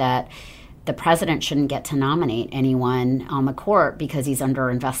believe that the president shouldn't get to nominate anyone on the court because he's under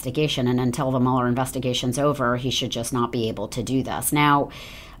investigation, and until the Mueller investigation's over, he should just not be able to do this. Now,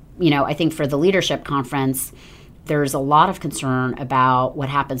 I think for the leadership conference, there's a lot of concern about what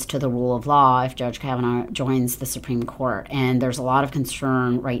happens to the rule of law if Judge Kavanaugh joins the Supreme Court. And there's a lot of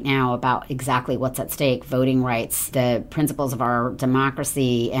concern right now about exactly what's at stake: voting rights, the principles of our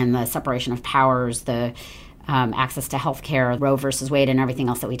democracy and the separation of powers, the access to health care, Roe versus Wade, and everything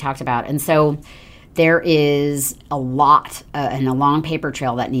else that we talked about. And so there is a lot and a long paper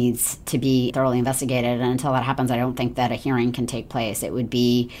trail that needs to be thoroughly investigated. And until that happens, I don't think that a hearing can take place. It would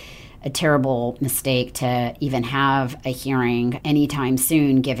be a terrible mistake to even have a hearing anytime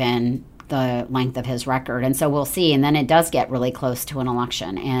soon, given the length of his record. And so we'll see. And then it does get really close to an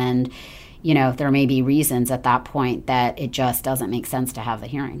election. And, there may be reasons at that point that it just doesn't make sense to have the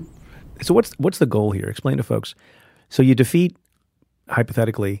hearing. So what's the goal here? Explain to folks. So you defeat,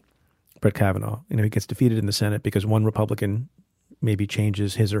 hypothetically, Brett Kavanaugh. He gets defeated in the Senate because one Republican maybe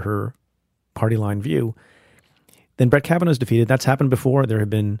changes his or her party line view. Then Brett Kavanaugh is defeated. That's happened before. There have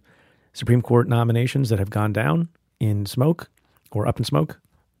been Supreme Court nominations that have gone down in smoke or up in smoke,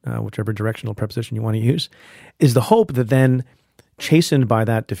 whichever directional preposition you want to use. Is the hope that then, chastened by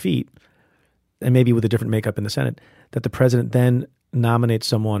that defeat, and maybe with a different makeup in the Senate, that the president then nominates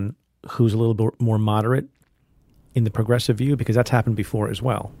someone who's a little bit more moderate in the progressive view? Because that's happened before as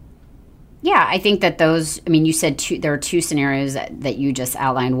well. Yeah, I think that you said there are two scenarios that you just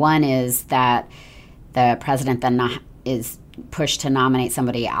outlined. One is that the president then is pushed to nominate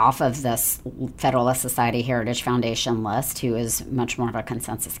somebody off of this Federalist Society Heritage Foundation list who is much more of a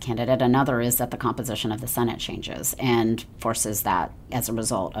consensus candidate. Another is that the composition of the Senate changes and forces that as a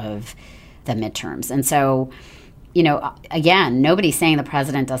result of the midterms. And so, again, nobody's saying the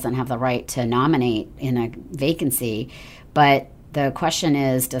president doesn't have the right to nominate in a vacancy, but the question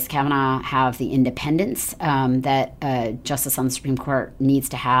is, does Kavanaugh have the independence that justice on the Supreme Court needs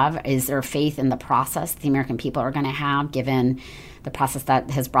to have? Is there faith in the process the American people are going to have, given the process that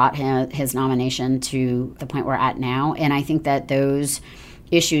has brought his nomination to the point we're at now? And I think that those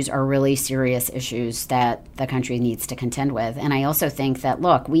issues are really serious issues that the country needs to contend with. And I also think that,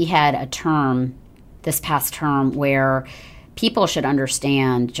 look, we had a term this past term where people should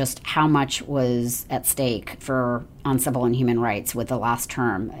understand just how much was at stake on civil and human rights with the last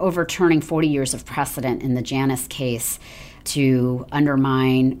term. Overturning 40 years of precedent in the Janus case to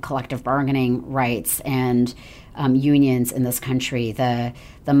undermine collective bargaining rights and unions in this country, the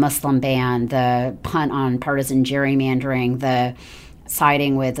Muslim ban, the punt on partisan gerrymandering, the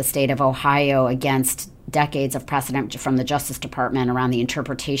siding with the state of Ohio against decades of precedent from the Justice Department around the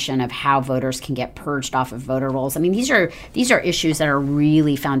interpretation of how voters can get purged off of voter rolls. I mean, these are issues that are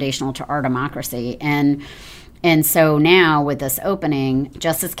really foundational to our democracy. And so now with this opening,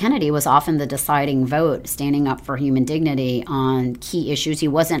 Justice Kennedy was often the deciding vote, standing up for human dignity on key issues. He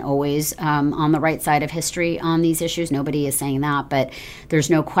wasn't always on the right side of history on these issues. Nobody is saying that, but there's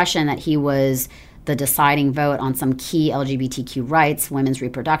no question that he was the deciding vote on some key LGBTQ rights, women's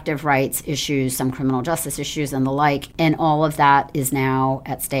reproductive rights issues, some criminal justice issues and the like. And all of that is now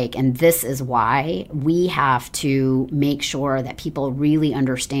at stake. And this is why we have to make sure that people really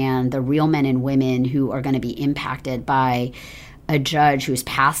understand the real men and women who are going to be impacted by a judge who's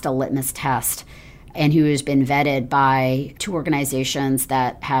passed a litmus test and who has been vetted by two organizations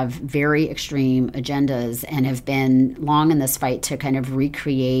that have very extreme agendas and have been long in this fight to kind of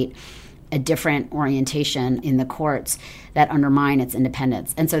recreate a different orientation in the courts that undermine its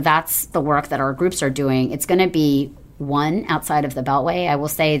independence. And so that's the work that our groups are doing. It's going to be one outside of the Beltway. I will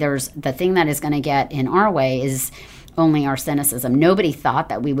say there's the thing that is going to get in our way is only our cynicism. Nobody thought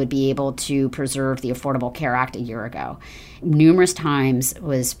that we would be able to preserve the Affordable Care Act a year ago. Numerous times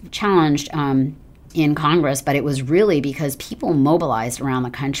was challenged in Congress, but it was really because people mobilized around the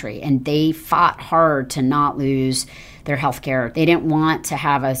country and they fought hard to not lose their health care. They didn't want to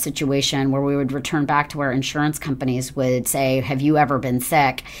have a situation where we would return back to where insurance companies would say, have you ever been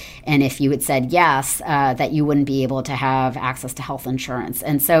sick? And if you had said yes, that you wouldn't be able to have access to health insurance.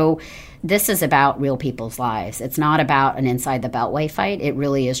 And so this is about real people's lives. It's not about an inside the Beltway fight. It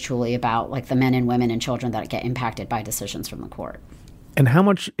really is truly about like the men and women and children that get impacted by decisions from the court. And how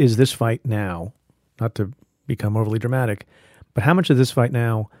much is this fight now, not to become overly dramatic, but how much of this fight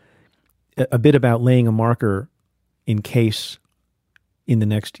now a bit about laying a marker in case in the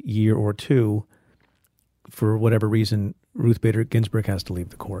next year or two, for whatever reason, Ruth Bader Ginsburg has to leave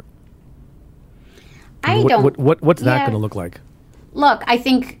the court? What's that going to look like? Look, I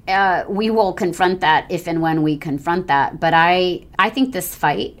think we will confront that if and when we confront that. But I think this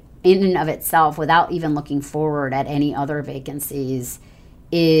fight in and of itself, without even looking forward at any other vacancies,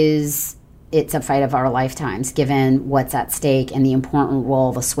 it's a fight of our lifetimes, given what's at stake and the important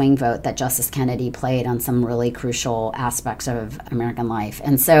role the swing vote that Justice Kennedy played on some really crucial aspects of American life.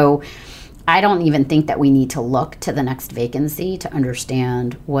 And so I don't even think that we need to look to the next vacancy to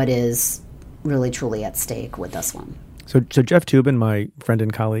understand what is really, truly at stake with this one. So Jeff Toobin, my friend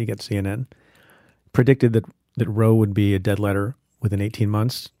and colleague at CNN, predicted that Roe would be a dead letter within 18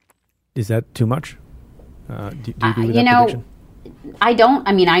 months. Is that too much? Do you agree with that prediction? I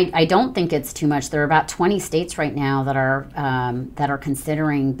don't think it's too much. There are about 20 states right now that are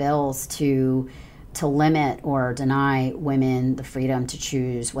considering bills to limit or deny women the freedom to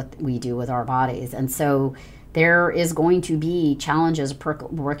choose what we do with our bodies. And so there is going to be challenges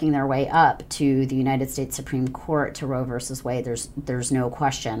working their way up to the United States Supreme Court to Roe versus Wade. There's no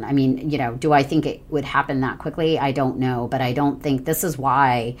question. I mean, do I think it would happen that quickly? I don't know, but I don't think this is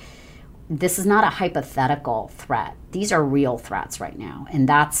why. This is not a hypothetical threat. These are real threats right now. And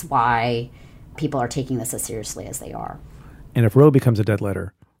that's why people are taking this as seriously as they are. And if Roe becomes a dead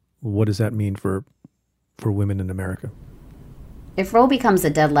letter, what does that mean for women in America? If Roe becomes a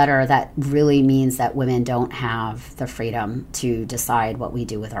dead letter, that really means that women don't have the freedom to decide what we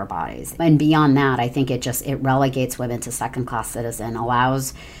do with our bodies. And beyond that, I think it relegates women to second-class citizen,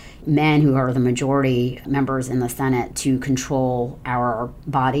 allows men who are the majority members in the Senate to control our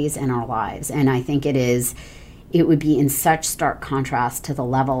bodies and our lives. And I think it would be in such stark contrast to the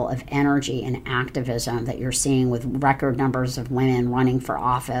level of energy and activism that you're seeing with record numbers of women running for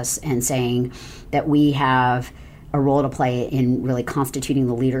office and saying that we have a role to play in really constituting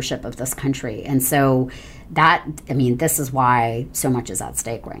the leadership of this country. And so this is why so much is at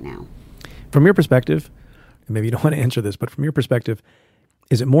stake right now. From your perspective, and maybe you don't want to answer this, but from your perspective,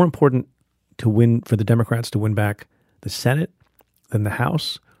 is it more important for the Democrats to win back the Senate than the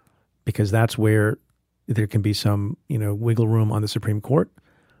House? Because that's where there can be some, wiggle room on the Supreme Court?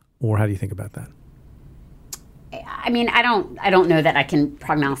 Or how do you think about that? I mean, I don't know that I can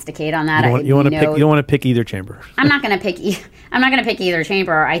prognosticate on that. You don't want to pick either chamber. I'm not going to pick either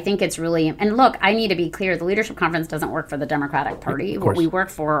chamber. I think it's really, and look, I need to be clear. The Leadership Conference doesn't work for the Democratic Party. What we work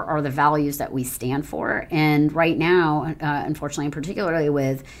for are the values that we stand for. And right now, unfortunately, particularly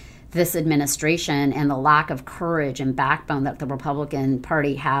with this administration and the lack of courage and backbone that the Republican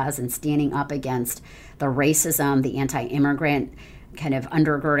Party has in standing up against the racism, the anti-immigrant kind of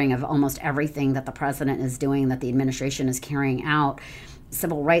undergirding of almost everything that the president is doing, that the administration is carrying out,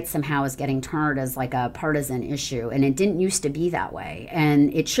 civil rights somehow is getting turned as like a partisan issue. And it didn't used to be that way.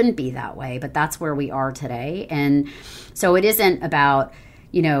 And it shouldn't be that way. But that's where we are today. And so it isn't about,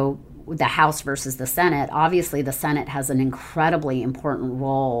 the House versus the Senate. Obviously, the Senate has an incredibly important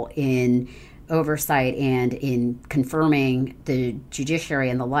role in oversight and in confirming the judiciary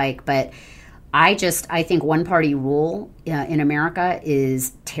and the like. But I think one-party rule in America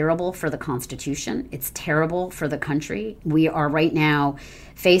is terrible for the Constitution. It's terrible for the country. We are right now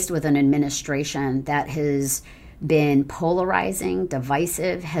faced with an administration that has been polarizing,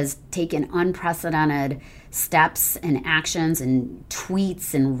 divisive, has taken unprecedented steps and actions and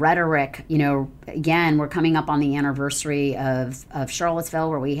tweets and rhetoric. Again, we're coming up on the anniversary of Charlottesville,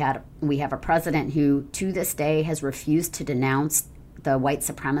 where we have a president who to this day has refused to denounce the white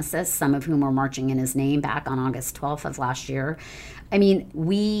supremacists, some of whom were marching in his name back on August 12th of last year. I mean,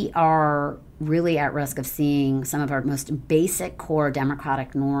 we are really at risk of seeing some of our most basic core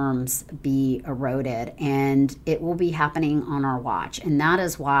democratic norms be eroded, and it will be happening on our watch. And that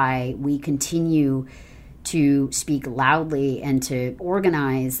is why we continue to speak loudly and to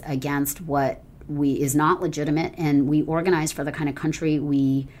organize against what is not legitimate, and we organize for the kind of country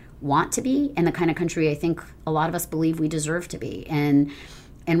we want to be and the kind of country I think a lot of us believe we deserve to be. And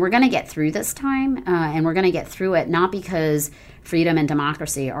we're going to get through this time, and we're going to get through it not because freedom and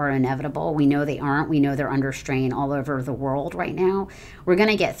democracy are inevitable. We know they aren't. We know they're under strain all over the world right now. We're going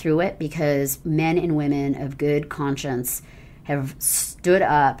to get through it because men and women of good conscience have stood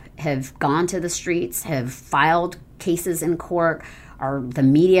up, have gone to the streets, have filed cases in court. The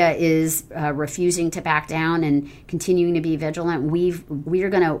media is refusing to back down and continuing to be vigilant. We are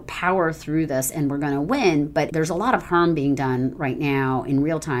going to power through this, and we're going to win. But there's a lot of harm being done right now in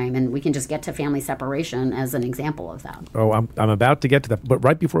real time, and we can just get to family separation as an example of that. Oh, I'm about to get to that. But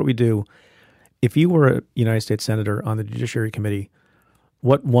right before we do, if you were a United States Senator on the Judiciary Committee,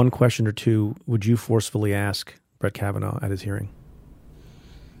 what one question or two would you forcefully ask Brett Kavanaugh at his hearing?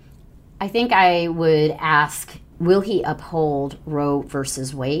 I think I would ask, will he uphold Roe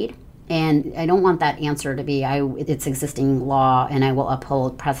versus Wade? And I don't want that answer to be, it's existing law and I will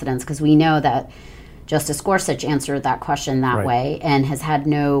uphold precedents, because we know that Justice Gorsuch answered that question that way and has had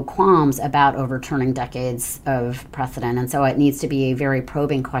no qualms about overturning decades of precedent. And so it needs to be a very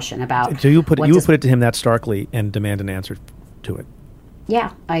probing question about... So you would put it to him that starkly and demand an answer to it?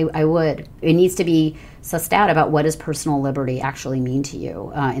 Yeah, I would. It needs to be sussed out about what does personal liberty actually mean to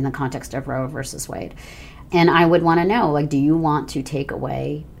you in the context of Roe versus Wade. And I would want to know, do you want to take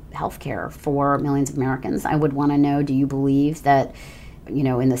away health care for millions of Americans? I would want to know, do you believe that,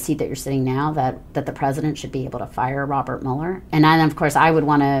 in the seat that you're sitting now, that the president should be able to fire Robert Mueller? And then, of course, I would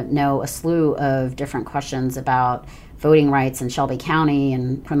want to know a slew of different questions about voting rights in Shelby County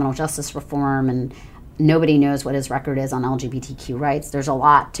and criminal justice reform, and nobody knows what his record is on LGBTQ rights. There's a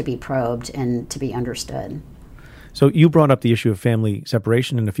lot to be probed and to be understood. So you brought up the issue of family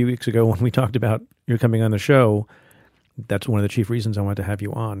separation, and a few weeks ago when we talked about your coming on the show, that's one of the chief reasons I wanted to have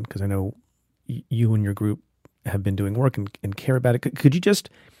you on, because I know you and your group have been doing work and care about it. Could you just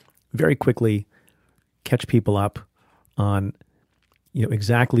very quickly catch people up on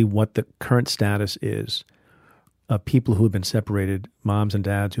exactly what the current status is of people who have been separated, moms and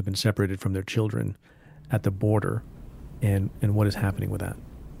dads who have been separated from their children at the border, and what is happening with that?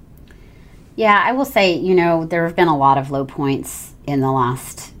 Yeah, I will say, there have been a lot of low points in the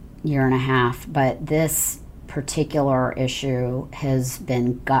last year and a half, but this particular issue has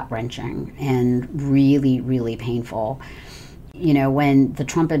been gut-wrenching and really, really painful. When the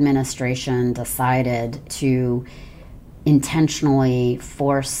Trump administration decided to intentionally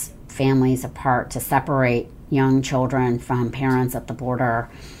force families apart, to separate young children from parents at the border,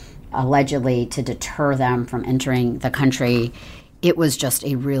 allegedly to deter them from entering the country, it was just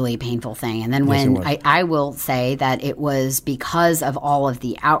a really painful thing. And then when I will say that it was because of all of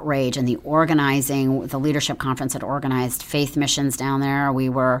the outrage and the organizing, the leadership conference had organized faith missions down there. We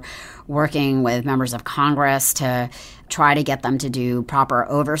were working with members of Congress to try to get them to do proper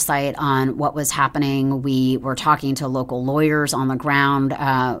oversight on what was happening. We were talking to local lawyers on the ground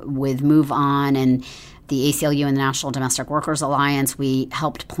with Move On and the ACLU and the National Domestic Workers Alliance. We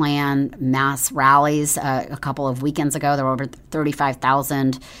helped plan mass rallies a couple of weekends ago. There were over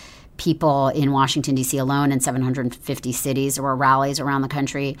 35,000 people in Washington, D.C. alone, in 750 cities. There were rallies around the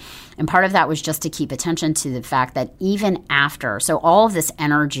country. And part of that was just to keep attention to the fact that even after, so all of this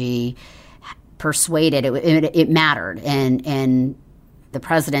energy persuaded, it mattered. And the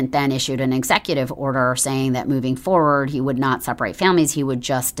president then issued an executive order saying that moving forward, he would not separate families. He would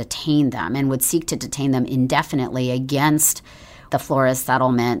just detain them and would seek to detain them indefinitely against the Flores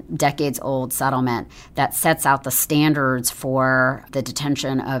settlement, decades-old settlement that sets out the standards for the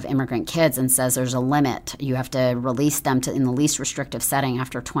detention of immigrant kids and says there's a limit. You have to release them in the least restrictive setting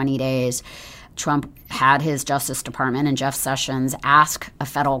after 20 days. Trump had his Justice Department and Jeff Sessions ask a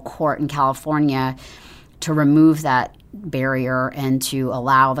federal court in California to remove that barrier and to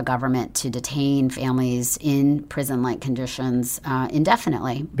allow the government to detain families in prison-like conditions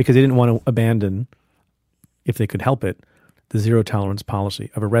indefinitely. Because they didn't want to abandon, if they could help it, the zero-tolerance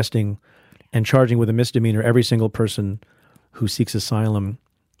policy of arresting and charging with a misdemeanor every single person who seeks asylum,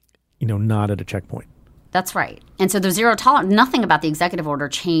 not at a checkpoint. That's right. And so the zero tolerance, nothing about the executive order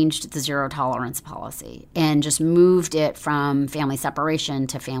changed the zero tolerance policy and just moved it from family separation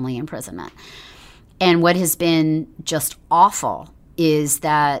to family imprisonment. And what has been just awful is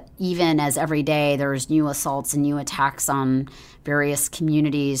that even as every day there's new assaults and new attacks on various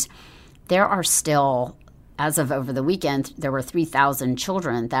communities, there are still, as of over the weekend, there were 3,000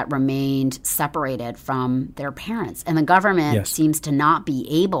 children that remained separated from their parents. And the government seems to not be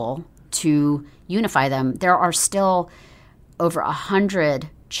able to unify them. There are still over 100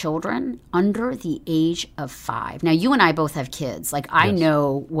 children under the age of 5. Now, you and I both have kids. Like, I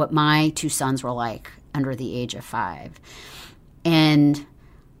know what my 2 sons were like under the age of 5. And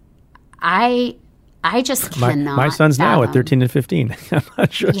I just cannot. My son's now at 13 and 15. I'm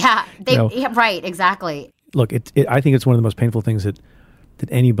not sure. Yeah, right, exactly. Look, I think it's one of the most painful things that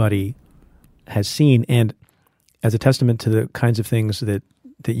anybody has seen. And as a testament to the kinds of things that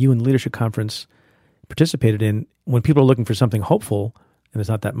you and Leadership Conference participated in, when people are looking for something hopeful, and there's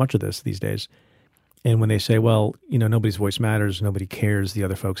not that much of this these days, and when they say, well, nobody's voice matters, nobody cares, the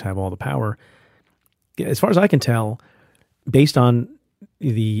other folks have all the power, as far as I can tell, based on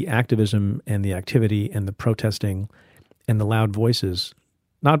the activism and the activity and the protesting and the loud voices,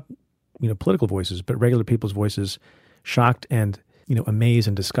 not political voices, but regular people's voices, shocked and amazed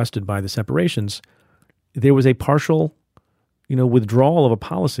and disgusted by the separations, there was a partial withdrawal of a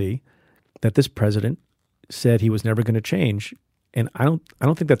policy that this president said he was never going to change. And I don't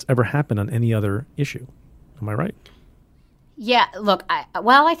think that's ever happened on any other issue. Am I right? Yeah, look,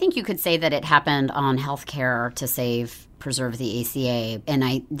 I think you could say that it happened on healthcare to preserve the ACA.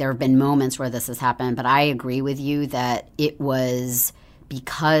 And there have been moments where this has happened, but I agree with you that it was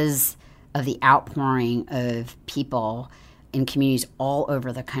because of the outpouring of people in communities all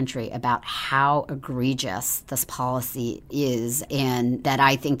over the country about how egregious this policy is, and that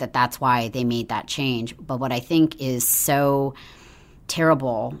I think that that's why they made that change. But what I think is so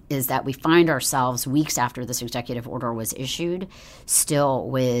terrible is that we find ourselves weeks after this executive order was issued still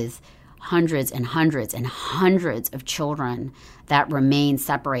with hundreds and hundreds and hundreds of children that remain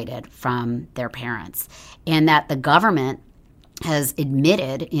separated from their parents, and that the government has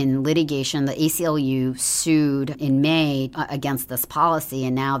admitted in litigation. The ACLU sued in May against this policy,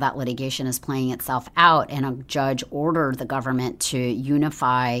 and now that litigation is playing itself out, and a judge ordered the government to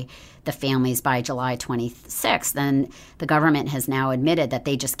unify the families by July 26th. Then the government has now admitted that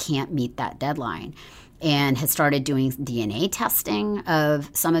they just can't meet that deadline and has started doing DNA testing of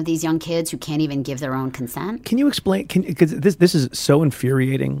some of these young kids who can't even give their own consent. Can you explain, because this is so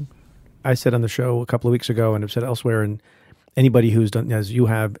infuriating. I said on the show a couple of weeks ago, and I've said elsewhere, and anybody who's done, as you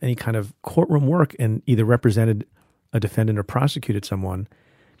have, any kind of courtroom work and either represented a defendant or prosecuted someone,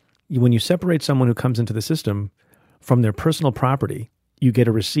 when you separate someone who comes into the system from their personal property, you get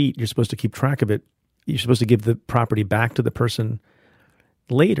a receipt. You're supposed to keep track of it. You're supposed to give the property back to the person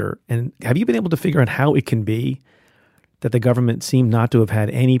later. And have you been able to figure out how it can be that the government seemed not to have had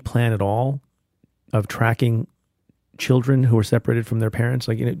any plan at all of tracking children who are separated from their parents,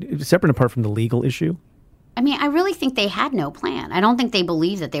 separate and apart from the legal issue? I mean, I really think they had no plan. I don't think they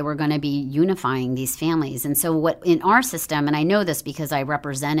believed that they were going to be unifying these families. And so what in our system, and I know this because I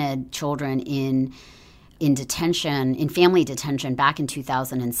represented children in detention, in family detention back in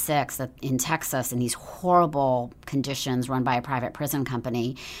 2006 in Texas in these horrible conditions run by a private prison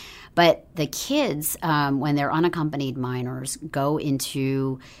company. But the kids, when they're unaccompanied minors, go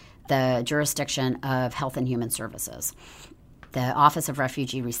into the jurisdiction of Health and Human Services. The Office of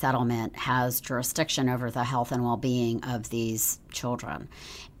Refugee Resettlement has jurisdiction over the health and well-being of these children.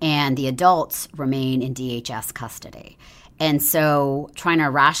 And the adults remain in DHS custody. And so trying to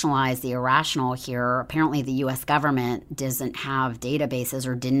rationalize the irrational here, apparently the U.S. government doesn't have databases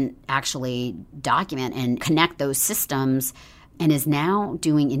or didn't actually document and connect those systems, and is now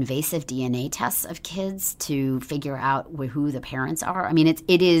doing invasive DNA tests of kids to figure out who the parents are. I mean,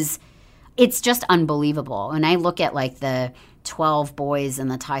 it's just unbelievable. And I look at the 12 boys in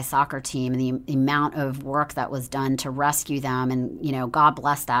the Thai soccer team and the amount of work that was done to rescue them, and God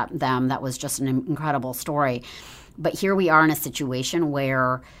bless them. That was just an incredible story. But here we are in a situation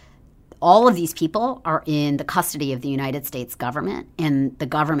where all of these people are in the custody of the United States government, and the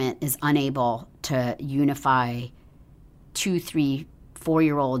government is unable to unify 2, 3,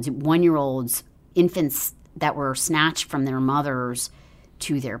 4-year-olds, 1-year-olds, infants that were snatched from their mothers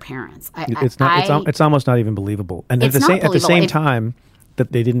to their parents. It's almost not even believable. And at the same time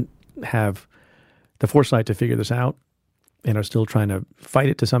that they didn't have the foresight to figure this out and are still trying to fight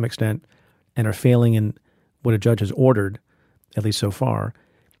it to some extent and are failing in what a judge has ordered, at least so far,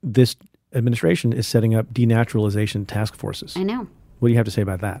 this administration is setting up denaturalization task forces. I know. What do you have to say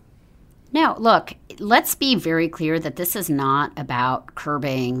about that? No, look, let's be very clear that this is not about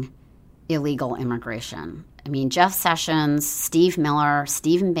curbing illegal immigration. I mean, Jeff Sessions, Steve Miller,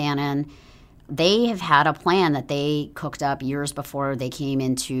 Stephen Bannon, they have had a plan that they cooked up years before they came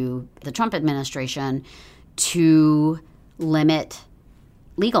into the Trump administration to limit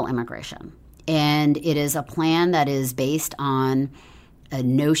legal immigration. And it is a plan that is based on a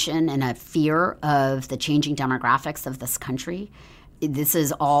notion and a fear of the changing demographics of this country. This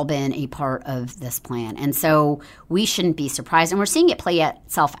has all been a part of this plan. And so we shouldn't be surprised. And we're seeing it play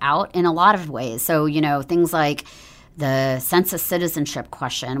itself out in a lot of ways. So, things like the census citizenship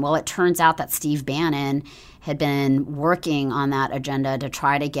question. Well, it turns out that Steve Bannon had been working on that agenda to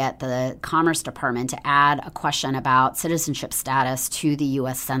try to get the Commerce Department to add a question about citizenship status to the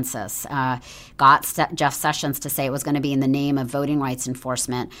U.S. Census. Got Jeff Sessions to say it was going to be in the name of voting rights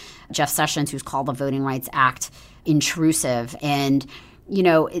enforcement. Jeff Sessions, who's called the Voting Rights Act intrusive. And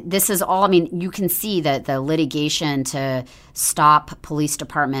this is all, you can see that the litigation to stop police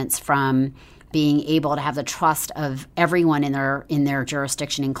departments from being able to have the trust of everyone in their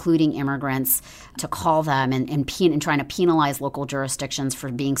jurisdiction, including immigrants, to call them and trying to penalize local jurisdictions for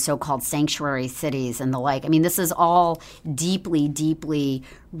being so-called sanctuary cities and the like. This is all deeply, deeply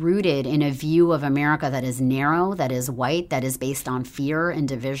rooted in a view of America that is narrow, that is white, that is based on fear and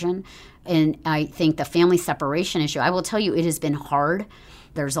division. And I think the family separation issue, I will tell you, it has been hard.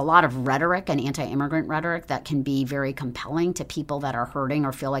 There's a lot of rhetoric and anti-immigrant rhetoric that can be very compelling to people that are hurting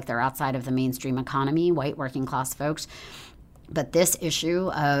or feel like they're outside of the mainstream economy, white working class folks. But this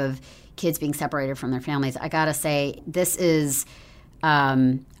issue of kids being separated from their families, I got to say, this is,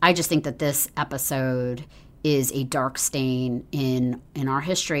 I just think that this episode is a dark stain in our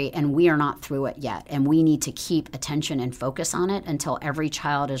history, and we are not through it yet. And we need to keep attention and focus on it until every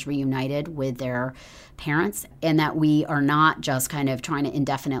child is reunited with their parents, and that we are not just kind of trying to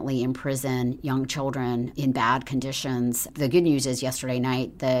indefinitely imprison young children in bad conditions. The good news is yesterday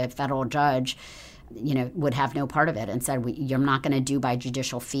night, the federal judge, would have no part of it and said, you're not going to do by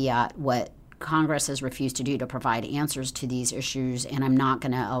judicial fiat what Congress has refused to do to provide answers to these issues, and I'm not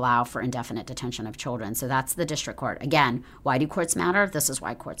going to allow for indefinite detention of children. So that's the district court. Again, why do courts matter? This is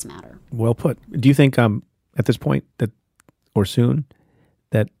why courts matter. Well put. Do you think at this point or soon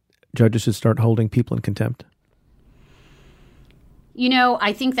that judges should start holding people in contempt?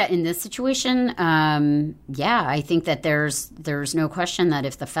 I think that in this situation, I think that there's no question that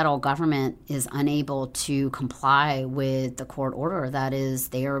if the federal government is unable to comply with the court order, that is,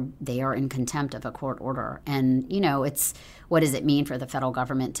 they are in contempt of a court order. And, it's, what does it mean for the federal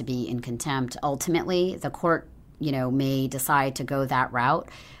government to be in contempt? Ultimately, the court, may decide to go that route,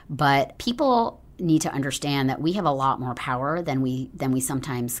 but people need to understand that we have a lot more power than we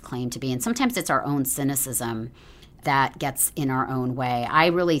sometimes claim to be. And sometimes it's our own cynicism that gets in our own way. I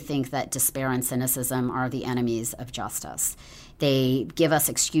really think that despair and cynicism are the enemies of justice. They give us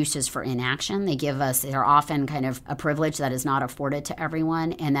excuses for inaction. They're often kind of a privilege that is not afforded to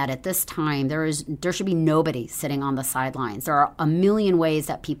everyone, and that at this time there should be nobody sitting on the sidelines. There are a million ways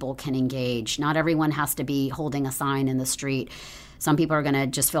that people can engage. Not everyone has to be holding a sign in the street. Some people are going to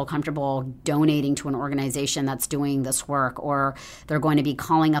just feel comfortable donating to an organization that's doing this work, or they're going to be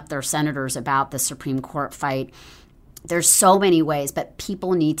calling up their senators about the Supreme Court fight. There's so many ways, but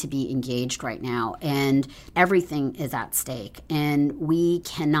people need to be engaged right now, and everything is at stake. And we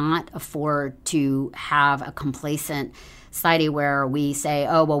cannot afford to have a complacent society where we say,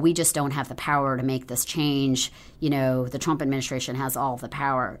 oh, well, we just don't have the power to make this change. The Trump administration has all the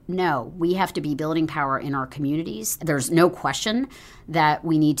power. No, we have to be building power in our communities. There's no question that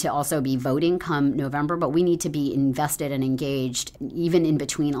we need to also be voting come November, but we need to be invested and engaged even in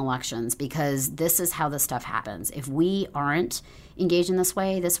between elections, because this is how this stuff happens. If we aren't engaged in this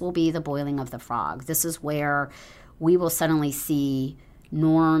way, this will be the boiling of the frog. This is where we will suddenly see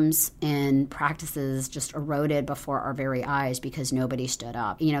norms and practices just eroded before our very eyes because nobody stood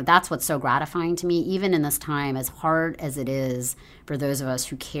up. That's what's so gratifying to me, even in this time, as hard as it is for those of us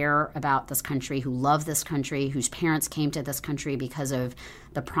who care about this country, who love this country, whose parents came to this country because of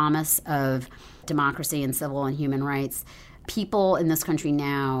the promise of democracy and civil and human rights. People in this country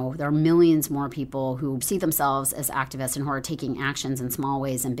now, there are millions more people who see themselves as activists and who are taking actions in small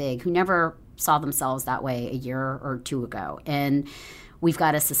ways and big, who never saw themselves that way a year or two ago. And we've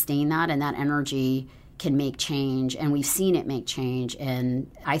got to sustain that, and that energy can make change, and we've seen it make change. And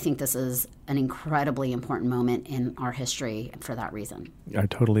I think this is an incredibly important moment in our history for that reason. I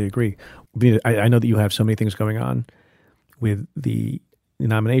totally agree. I know that you have so many things going on with the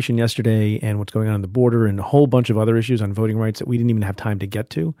nomination yesterday and what's going on the border and a whole bunch of other issues on voting rights that we didn't even have time to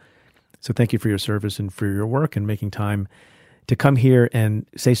get to. So thank you for your service and for your work and making time to come here and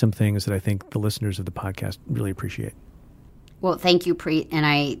say some things that I think the listeners of the podcast really appreciate. Well, thank you, Preet. And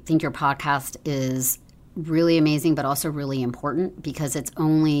I think your podcast is really amazing, but also really important, because it's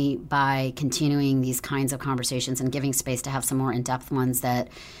only by continuing these kinds of conversations and giving space to have some more in-depth ones that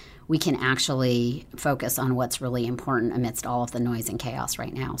we can actually focus on what's really important amidst all of the noise and chaos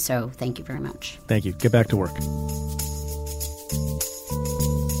right now. So thank you very much. Thank you. Get back to work.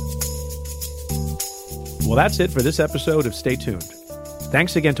 Well, that's it for this episode of Stay Tuned.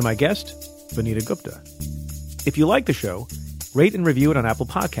 Thanks again to my guest, Vanita Gupta. If you like the show, rate and review it on Apple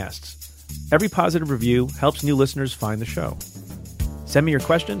Podcasts. Every positive review helps new listeners find the show. Send me your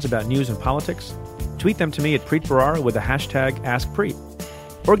questions about news and politics. Tweet them to me at Preet Bharara with the hashtag AskPreet.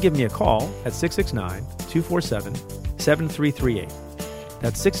 Or give me a call at 669-247-7338.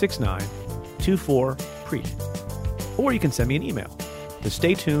 That's 669-24-PREET. Or you can send me an email to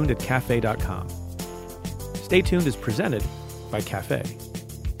staytuned@cafe.com. Stay Tuned is presented by Cafe.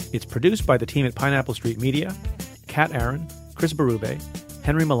 It's produced by the team at Pineapple Street Media: Kat Aaron, Chris Berube,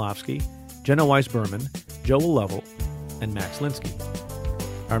 Henry Malofsky, Jenna Weiss-Berman, Joel Lovell, and Max Linsky.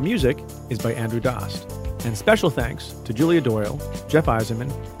 Our music is by Andrew Dost. And special thanks to Julia Doyle, Jeff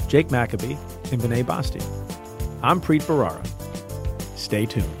Eisenman, Jake Maccabee, and Vinay Basti. I'm Preet Bharara. Stay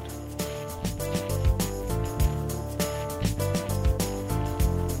tuned.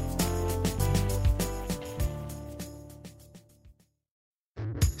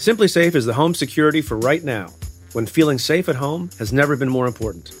 Simply Safe is the home security for right now, when feeling safe at home has never been more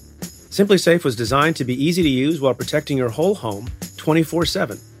important. Simply Safe was designed to be easy to use while protecting your whole home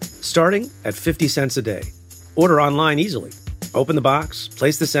 24/7, starting at 50 cents a day. Order online easily. Open the box,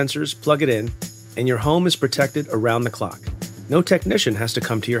 place the sensors, plug it in, and your home is protected around the clock. No technician has to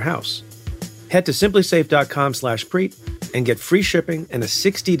come to your house. Head to simplysafe.com/Preet and get free shipping and a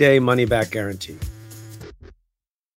 60-day money-back guarantee.